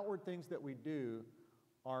 outward things that we do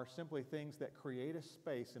are simply things that create a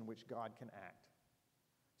space in which God can act.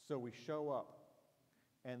 So we show up,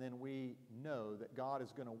 and then we know that God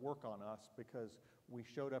is going to work on us because we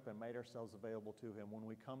showed up and made ourselves available to Him. When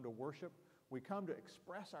we come to worship, we come to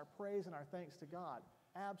express our praise and our thanks to God,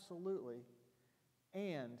 absolutely.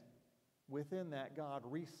 And within that, God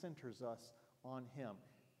recenters us on Him.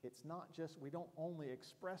 It's not just, we don't only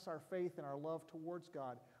express our faith and our love towards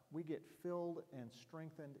God, we get filled and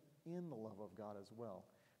strengthened in the love of God as well.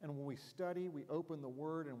 And when we study, we open the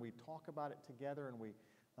Word and we talk about it together, and we,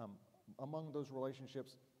 among those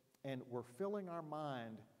relationships, and we're filling our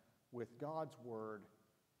mind with God's Word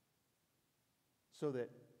so that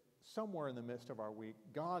somewhere in the midst of our week,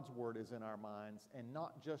 God's Word is in our minds, and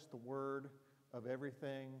not just the word of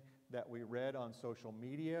everything that we read on social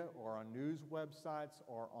media or on news websites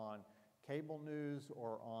or on cable news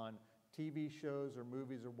or on TV shows or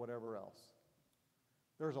movies or whatever else.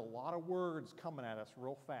 There's a lot of words coming at us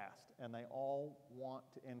real fast, and they all want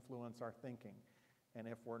to influence our thinking. And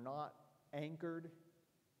if we're not anchored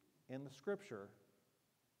in the Scripture,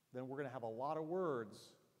 then we're going to have a lot of words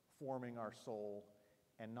forming our soul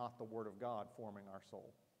and not the Word of God forming our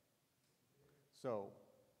soul. So,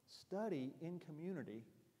 study in community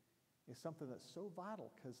is something that's so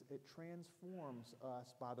vital because it transforms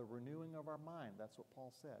us by the renewing of our mind. That's what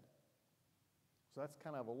Paul said. So that's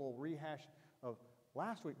kind of a little rehash of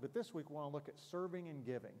last week, but this week we want to look at serving and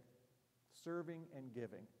giving. Serving and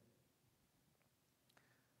giving.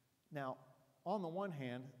 Now, on the one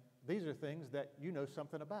hand, these are things that you know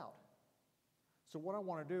something about. So what I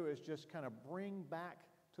want to do is just kind of bring back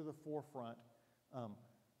to the forefront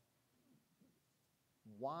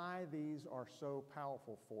why these are so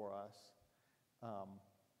powerful for us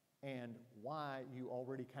and why you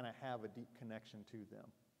already kind of have a deep connection to them.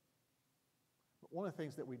 But one of the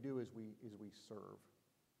things that we do is we serve.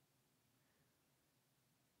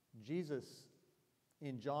 Jesus,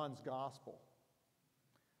 in John's gospel,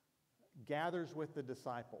 gathers with the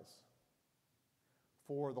disciples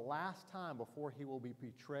for the last time before he will be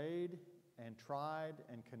betrayed and tried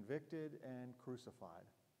and convicted and crucified.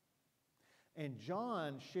 And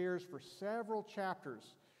John shares for several chapters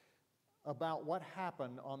about what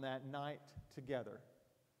happened on that night together.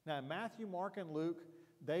 Now, Matthew, Mark, and Luke,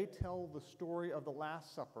 they tell the story of the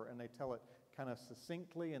Last Supper, and they tell it kind of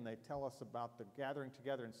succinctly, and they tell us about the gathering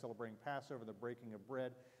together and celebrating Passover, the breaking of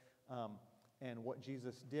bread, and what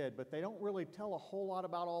Jesus did. But they don't really tell a whole lot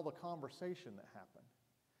about all the conversation that happened.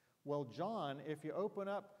 Well, John, if you open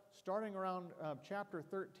up starting around chapter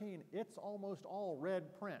 13, it's almost all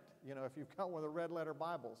red print. You know, if you've got one of the red letter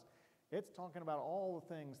Bibles, it's talking about all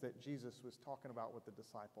the things that Jesus was talking about with the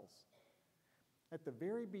disciples. At the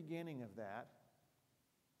very beginning of that,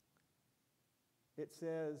 it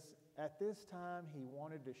says, at this time he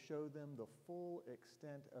wanted to show them the full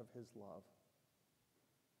extent of his love.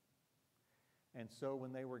 And so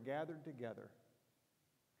when they were gathered together,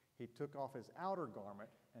 he took off his outer garment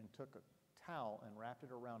and took a towel and wrapped it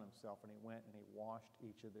around himself, and he went and he washed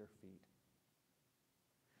each of their feet.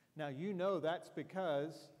 Now, you know that's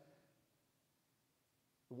because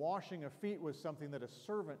the washing of feet was something that a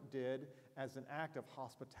servant did as an act of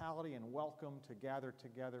hospitality and welcome to gather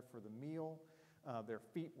together for the meal. Their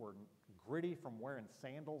feet were gritty from wearing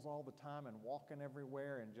sandals all the time and walking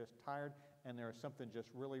everywhere and just tired, and there was something just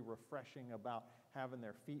really refreshing about having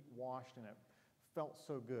their feet washed, and it felt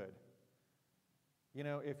so good. You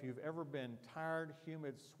know, if you've ever been tired,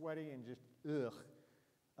 humid, sweaty, and just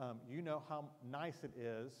you know how nice it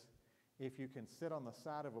is if you can sit on the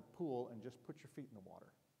side of a pool and just put your feet in the water,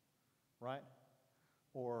 right?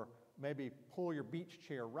 Or maybe pull your beach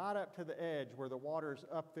chair right up to the edge where the water's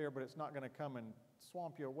up there, but it's not going to come and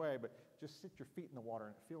swamp you away, but just sit your feet in the water,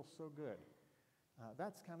 and it feels so good.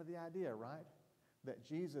 That's kind of the idea, right? That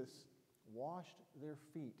Jesus washed their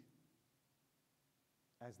feet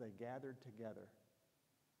as they gathered together.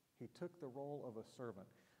 He took the role of a servant.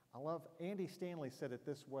 I love, Andy Stanley said it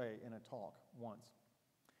this way in a talk once.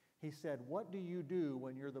 He said, "What do you do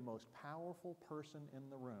when you're the most powerful person in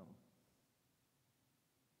the room?"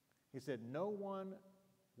 He said, "No one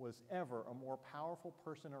was ever a more powerful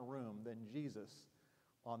person in a room than Jesus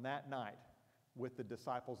on that night with the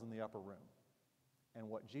disciples in the upper room." And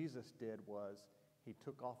what Jesus did was he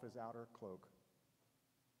took off his outer cloak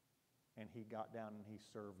and he got down and he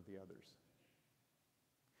served the others.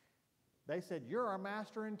 They said, "You're our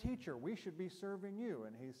master and teacher. We should be serving you."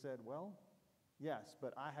 And he said, "Well, yes,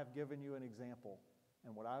 but I have given you an example,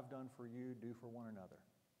 and what I've done for you, do for one another."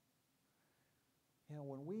 You know,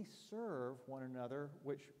 when we serve one another,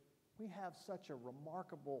 which we have such a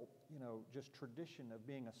remarkable, just tradition of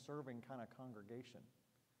being a serving kind of congregation.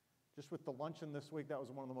 Just with the luncheon this week, that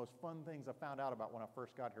was one of the most fun things I found out about when I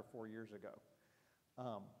first got here 4 years ago.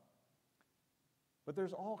 But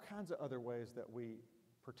there's all kinds of other ways that we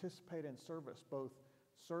participate in service, both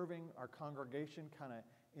serving our congregation kind of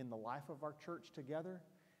in the life of our church together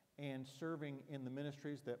and serving in the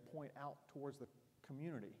ministries that point out towards the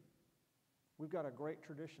community. We've got a great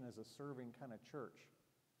tradition as a serving kind of church.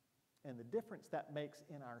 And the difference that makes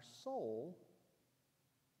in our soul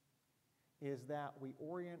is that we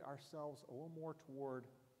orient ourselves a little more toward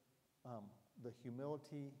the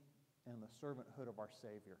humility and the servanthood of our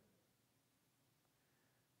Savior.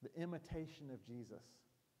 The imitation of Jesus.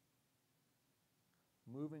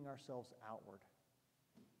 Moving ourselves outward.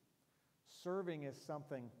 Serving is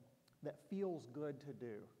something that feels good to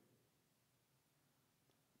do.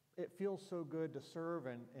 It feels so good to serve,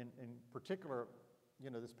 and in particular,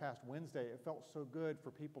 this past Wednesday, it felt so good for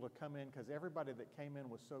people to come in because everybody that came in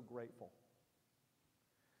was so grateful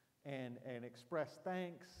and expressed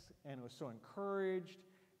thanks and was so encouraged,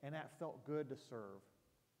 and that felt good to serve.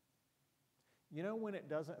 You know when it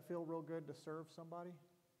doesn't feel real good to serve somebody?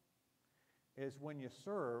 Is when you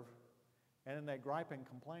serve and then they gripe and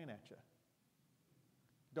complain at you.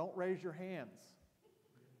 Don't raise your hands.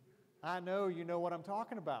 I know you know what I'm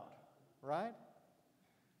talking about, right?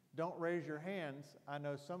 Don't raise your hands. I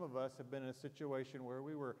know some of us have been in a situation where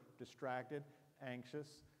we were distracted, anxious,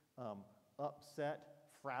 upset,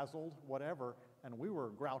 frazzled, whatever, and we were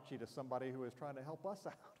grouchy to somebody who was trying to help us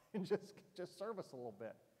out and just serve us a little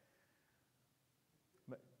bit.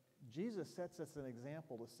 But Jesus sets us an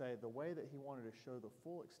example to say the way that he wanted to show the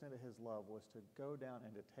full extent of his love was to go down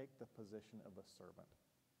and to take the position of a servant.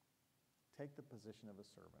 Take the position of a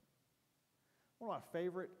servant. One of my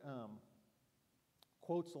favorite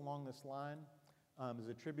quotes along this line is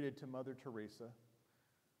attributed to Mother Teresa,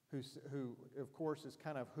 who, of course, is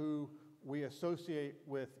kind of who we associate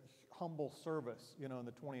with humble service, in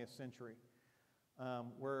the 20th century,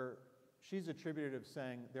 where she's attributed of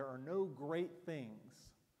saying, there are no great things,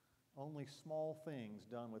 only small things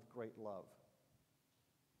done with great love.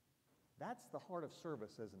 That's the heart of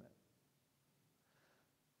service, isn't it?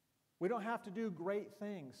 We don't have to do great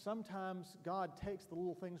things. Sometimes God takes the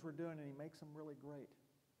little things we're doing and He makes them really great.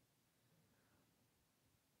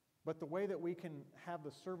 But the way that we can have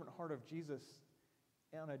the servant heart of Jesus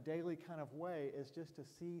in a daily kind of way is just to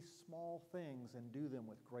see small things and do them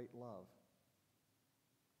with great love.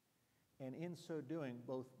 And in so doing,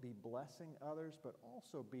 both be blessing others, but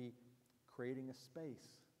also be creating a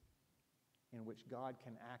space in which God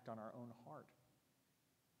can act on our own heart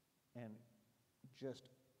and just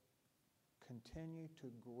continue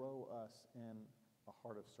to grow us in a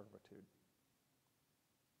heart of servitude.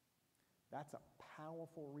 That's a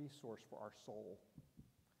powerful resource for our soul.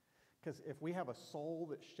 Because if we have a soul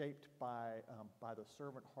that's shaped by the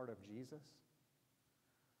servant heart of Jesus,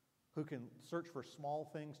 who can search for small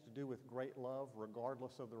things to do with great love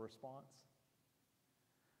regardless of the response,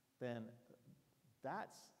 then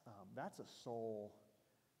that's a soul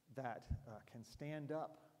that can stand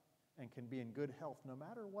up and can be in good health no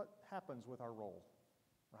matter what happens with our role,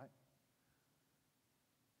 right?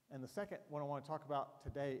 And the second one I want to talk about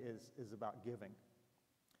today is about giving.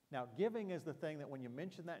 Now, giving is the thing that when you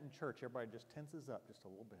mention that in church, everybody just tenses up just a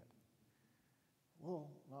little bit. Well,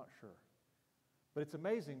 not sure. But it's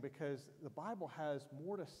amazing because the Bible has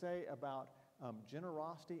more to say about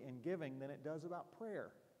generosity and giving than it does about prayer,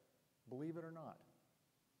 believe it or not.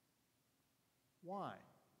 Why?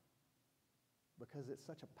 Because it's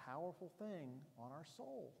such a powerful thing on our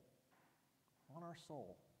soul. On our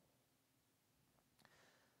soul.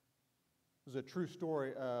 There's a true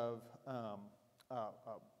story of a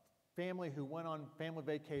family who went on family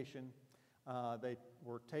vacation. They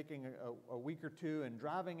were taking a week or two and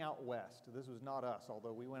driving out west. This was not us,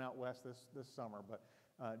 although we went out west this summer, but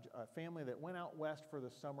a family that went out west for the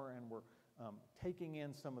summer and were taking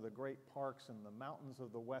in some of the great parks and the mountains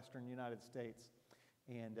of the western United States.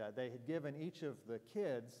 And they had given each of the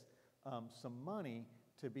kids some money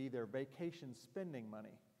to be their vacation spending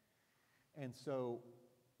money. And so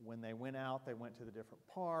when they went out, they went to the different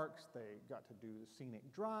parks, they got to do the scenic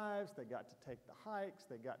drives, they got to take the hikes,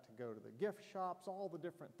 they got to go to the gift shops, all the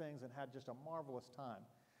different things, and had just a marvelous time.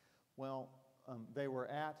 Well, they were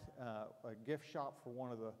at a gift shop for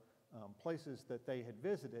one of the places that they had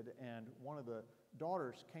visited, and one of the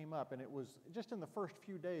daughters came up, and it was just in the first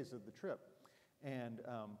few days of the trip, and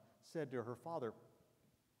said to her father,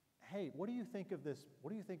 "Hey, what do you think of this? What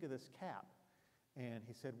do you think of this cap?" And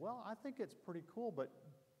he said, "Well, I think it's pretty cool, but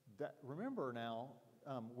remember now,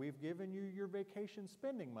 we've given you your vacation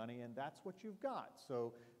spending money, and that's what you've got.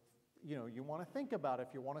 So, you want to think about if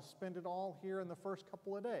you want to spend it all here in the first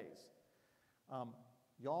couple of days."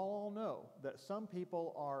 Y'all all know that some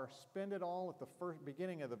people are spend it all at the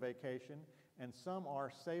beginning of the vacation, and some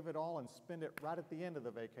are save it all and spend it right at the end of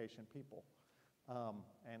the vacation people.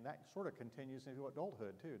 And that sort of continues into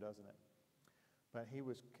adulthood too, doesn't it? But he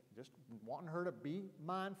was just wanting her to be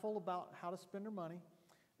mindful about how to spend her money.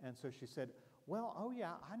 And so she said, "Well, oh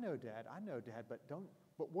yeah, I know, Dad,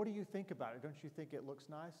 but what do you think about it? Don't you think it looks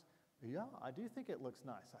nice?" "Yeah, I do think it looks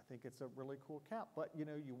nice. I think it's a really cool cap, but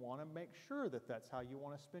you want to make sure that that's how you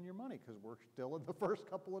want to spend your money because we're still in the first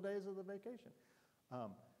couple of days of the vacation."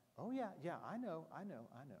 "Oh yeah, I know.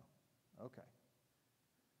 Okay."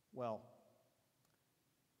 Well,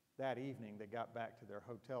 that evening they got back to their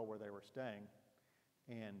hotel where they were staying,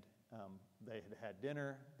 and they had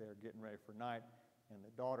dinner, they were getting ready for night, and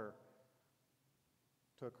the daughter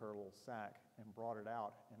took her little sack and brought it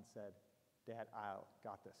out and said, "Dad, I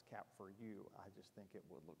got this cap for you. I just think it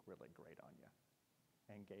would look really great on you,"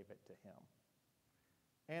 and gave it to him.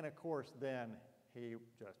 And of course, then he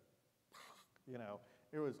just,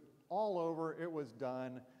 it was all over. It was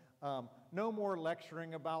done. No more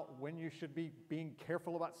lecturing about when you should be being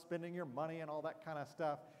careful about spending your money and all that kind of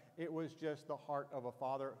stuff. It was just the heart of a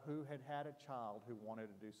father who had had a child who wanted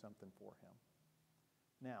to do something for him.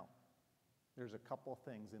 Now, there's a couple of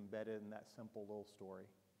things embedded in that simple little story.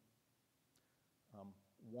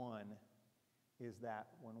 One is that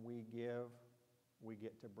when we give, we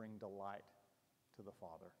get to bring delight to the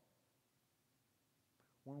Father.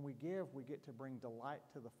 When we give, we get to bring delight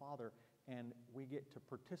to the Father, and we get to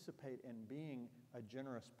participate in being a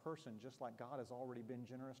generous person, just like God has already been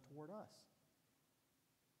generous toward us.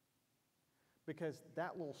 Because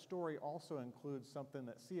that little story also includes something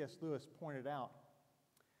that C.S. Lewis pointed out,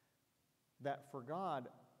 that for God,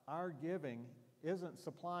 our giving isn't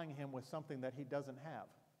supplying him with something that he doesn't have,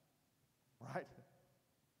 right?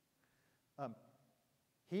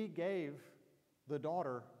 He gave the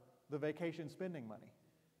daughter the vacation spending money.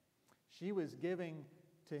 She was giving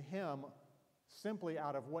to him simply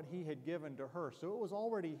out of what he had given to her. So it was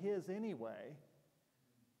already his anyway,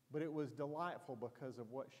 but it was delightful because of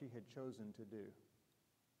what she had chosen to do,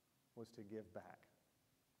 was to give back.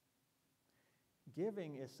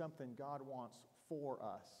 Giving is something God wants for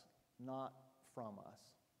us, not from us.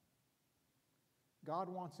 God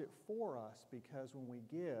wants it for us because when we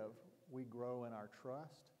give, we grow in our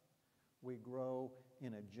trust. We grow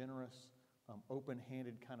in a generous,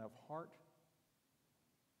 open-handed kind of heart.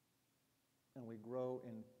 And we grow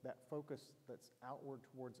in that focus that's outward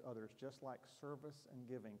towards others, just like service and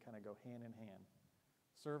giving kind of go hand in hand.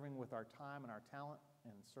 Serving with our time and our talent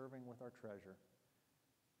and serving with our treasure.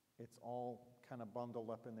 It's all kind of bundled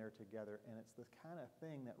up in there together, and it's the kind of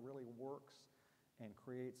thing that really works and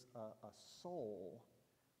creates a soul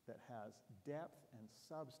that has depth and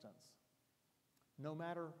substance. No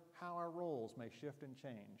matter how our roles may shift and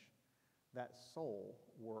change, that soul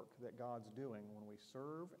work that God's doing when we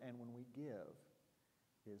serve and when we give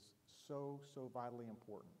is so, so vitally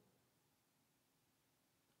important.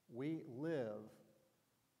 We live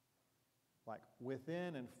like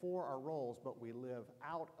within and for our roles, but we live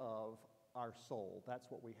out of our soul. That's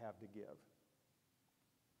what we have to give.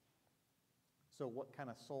 So what kind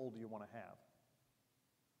of soul do you want to have?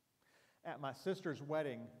 At my sister's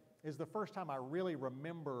wedding is the first time I really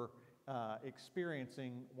remember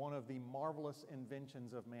experiencing one of the marvelous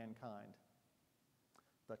inventions of mankind,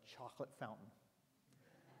 the chocolate fountain.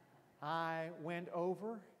 I went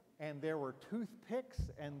over and there were toothpicks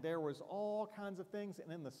and there was all kinds of things,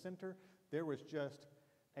 and in the center there was just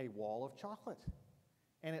a wall of chocolate,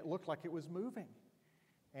 and it looked like it was moving.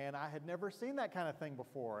 And I had never seen that kind of thing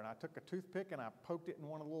before, and I took a toothpick and I poked it in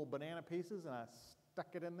one of the little banana pieces and I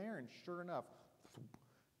stuck it in there, and sure enough,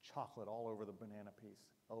 chocolate all over the banana piece.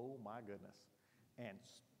 Oh my goodness. And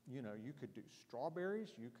you know, you could do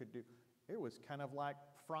strawberries, it was kind of like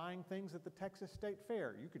frying things at the Texas State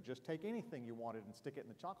Fair. You could just take anything you wanted and stick it in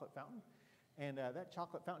the chocolate fountain. And that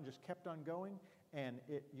chocolate fountain just kept on going, and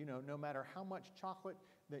it, you know, no matter how much chocolate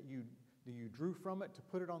that you drew from it to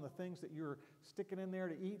put it on the things that you were sticking in there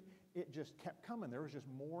to eat, it just kept coming. There was just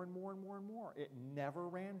more and more and more and more. It never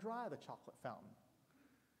ran dry, the chocolate fountain.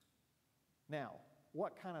 Now,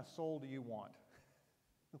 what kind of soul do you want?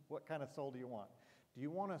 What kind of soul do you want? Do you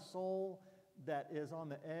want a soul that is on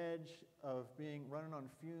the edge of running on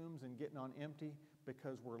fumes and getting on empty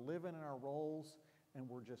because we're living in our roles and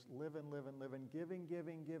we're just living,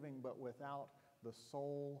 giving, but without the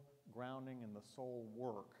soul grounding and the soul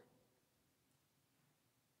work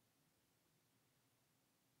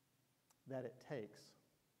that it takes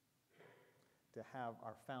to have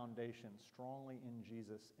our foundation strongly in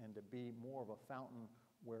Jesus and to be more of a fountain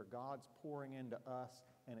where God's pouring into us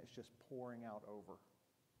and it's just pouring out over.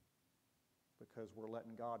 Because we're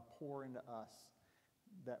letting God pour into us,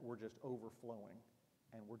 that we're just overflowing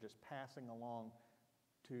and we're just passing along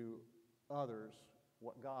to others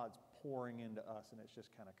what God's pouring into us, and it's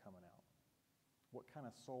just kind of coming out. What kind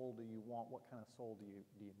of soul do you want? What kind of soul do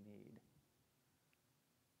you need?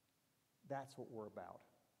 That's what we're about.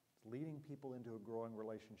 Leading people into a growing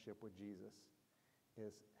relationship with Jesus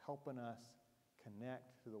is helping us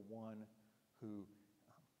connect to the one who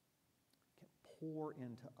can pour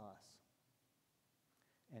into us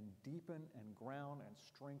and deepen and ground and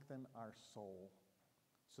strengthen our soul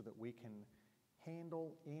so that we can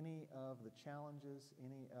handle any of the challenges,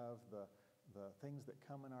 any of the things that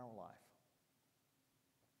come in our life,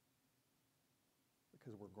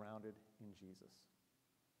 because we're grounded in Jesus.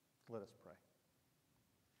 Let us pray.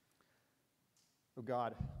 Oh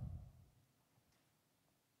God,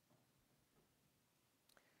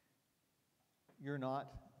 you're not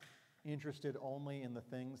interested only in the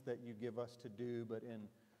things that you give us to do, but in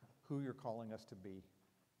who you're calling us to be.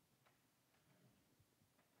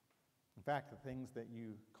 In fact, the things that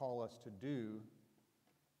you call us to do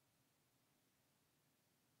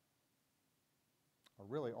are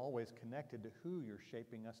really always connected to who you're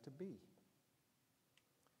shaping us to be.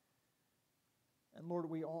 And Lord,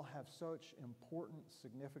 we all have such important,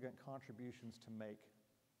 significant contributions to make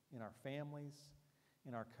in our families,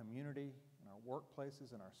 in our community, in our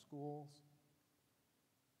workplaces, in our schools.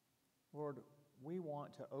 Lord, we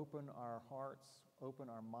want to open our hearts, open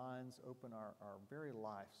our minds, open our very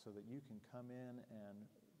life so that you can come in and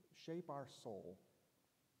shape our soul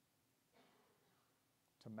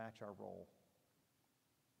to match our role.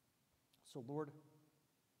 So Lord,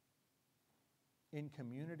 in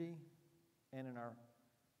community, and in our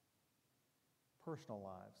personal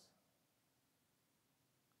lives.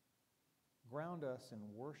 Ground us in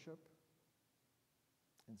worship,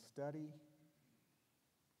 in study,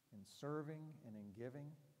 in serving, and in giving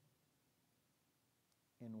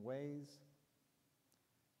in ways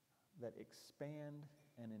that expand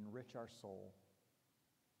and enrich our soul,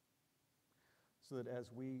 so that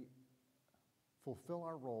as we fulfill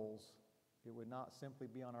our roles, it would not simply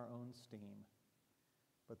be on our own steam,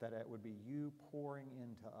 but that it would be you pouring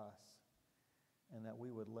into us, and that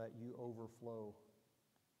we would let you overflow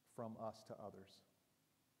from us to others.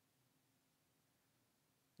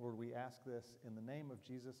 Lord, we ask this in the name of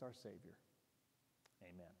Jesus our Savior.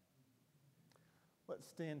 Amen. Let's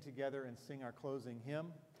stand together and sing our closing hymn.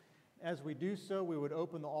 As we do so, we would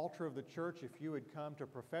open the altar of the church. If you would come to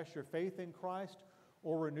profess your faith in Christ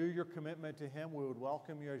or renew your commitment to Him, we would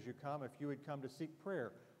welcome you as you come. If you would come to seek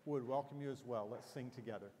prayer, we would welcome you as well. Let's sing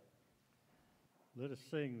together. Let us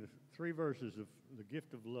sing the 3 verses of The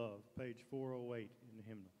Gift of Love, page 408 in the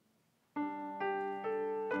hymnal.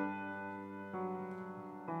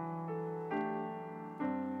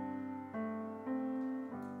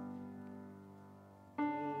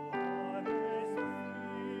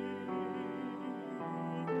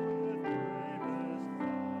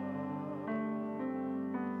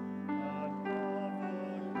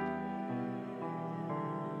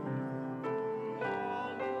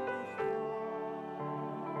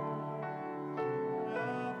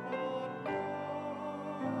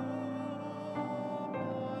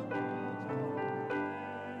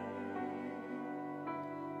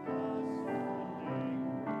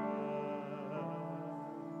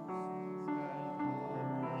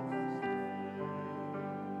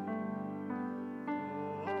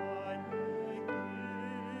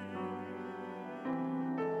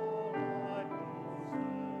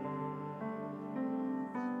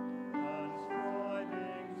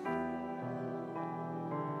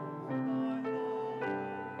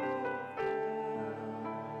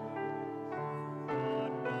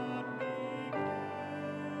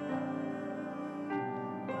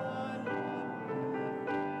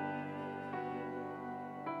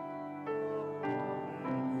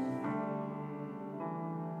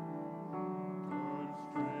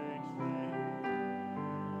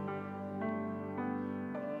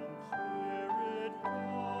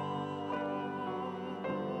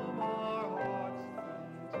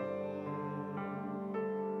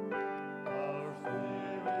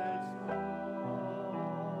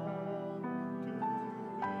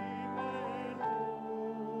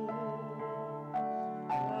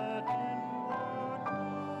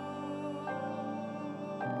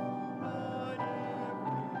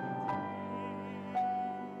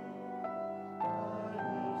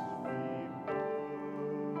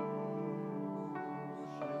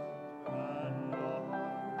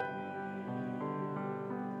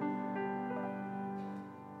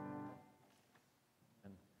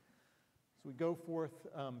 So we go forth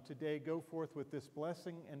today, go forth with this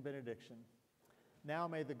blessing and benediction. Now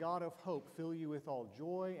may the God of hope fill you with all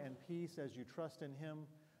joy and peace as you trust in Him,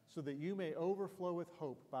 so that you may overflow with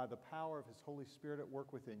hope by the power of His Holy Spirit at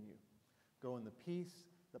work within you. Go in the peace,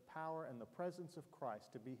 the power, and the presence of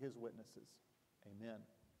Christ to be His witnesses. Amen.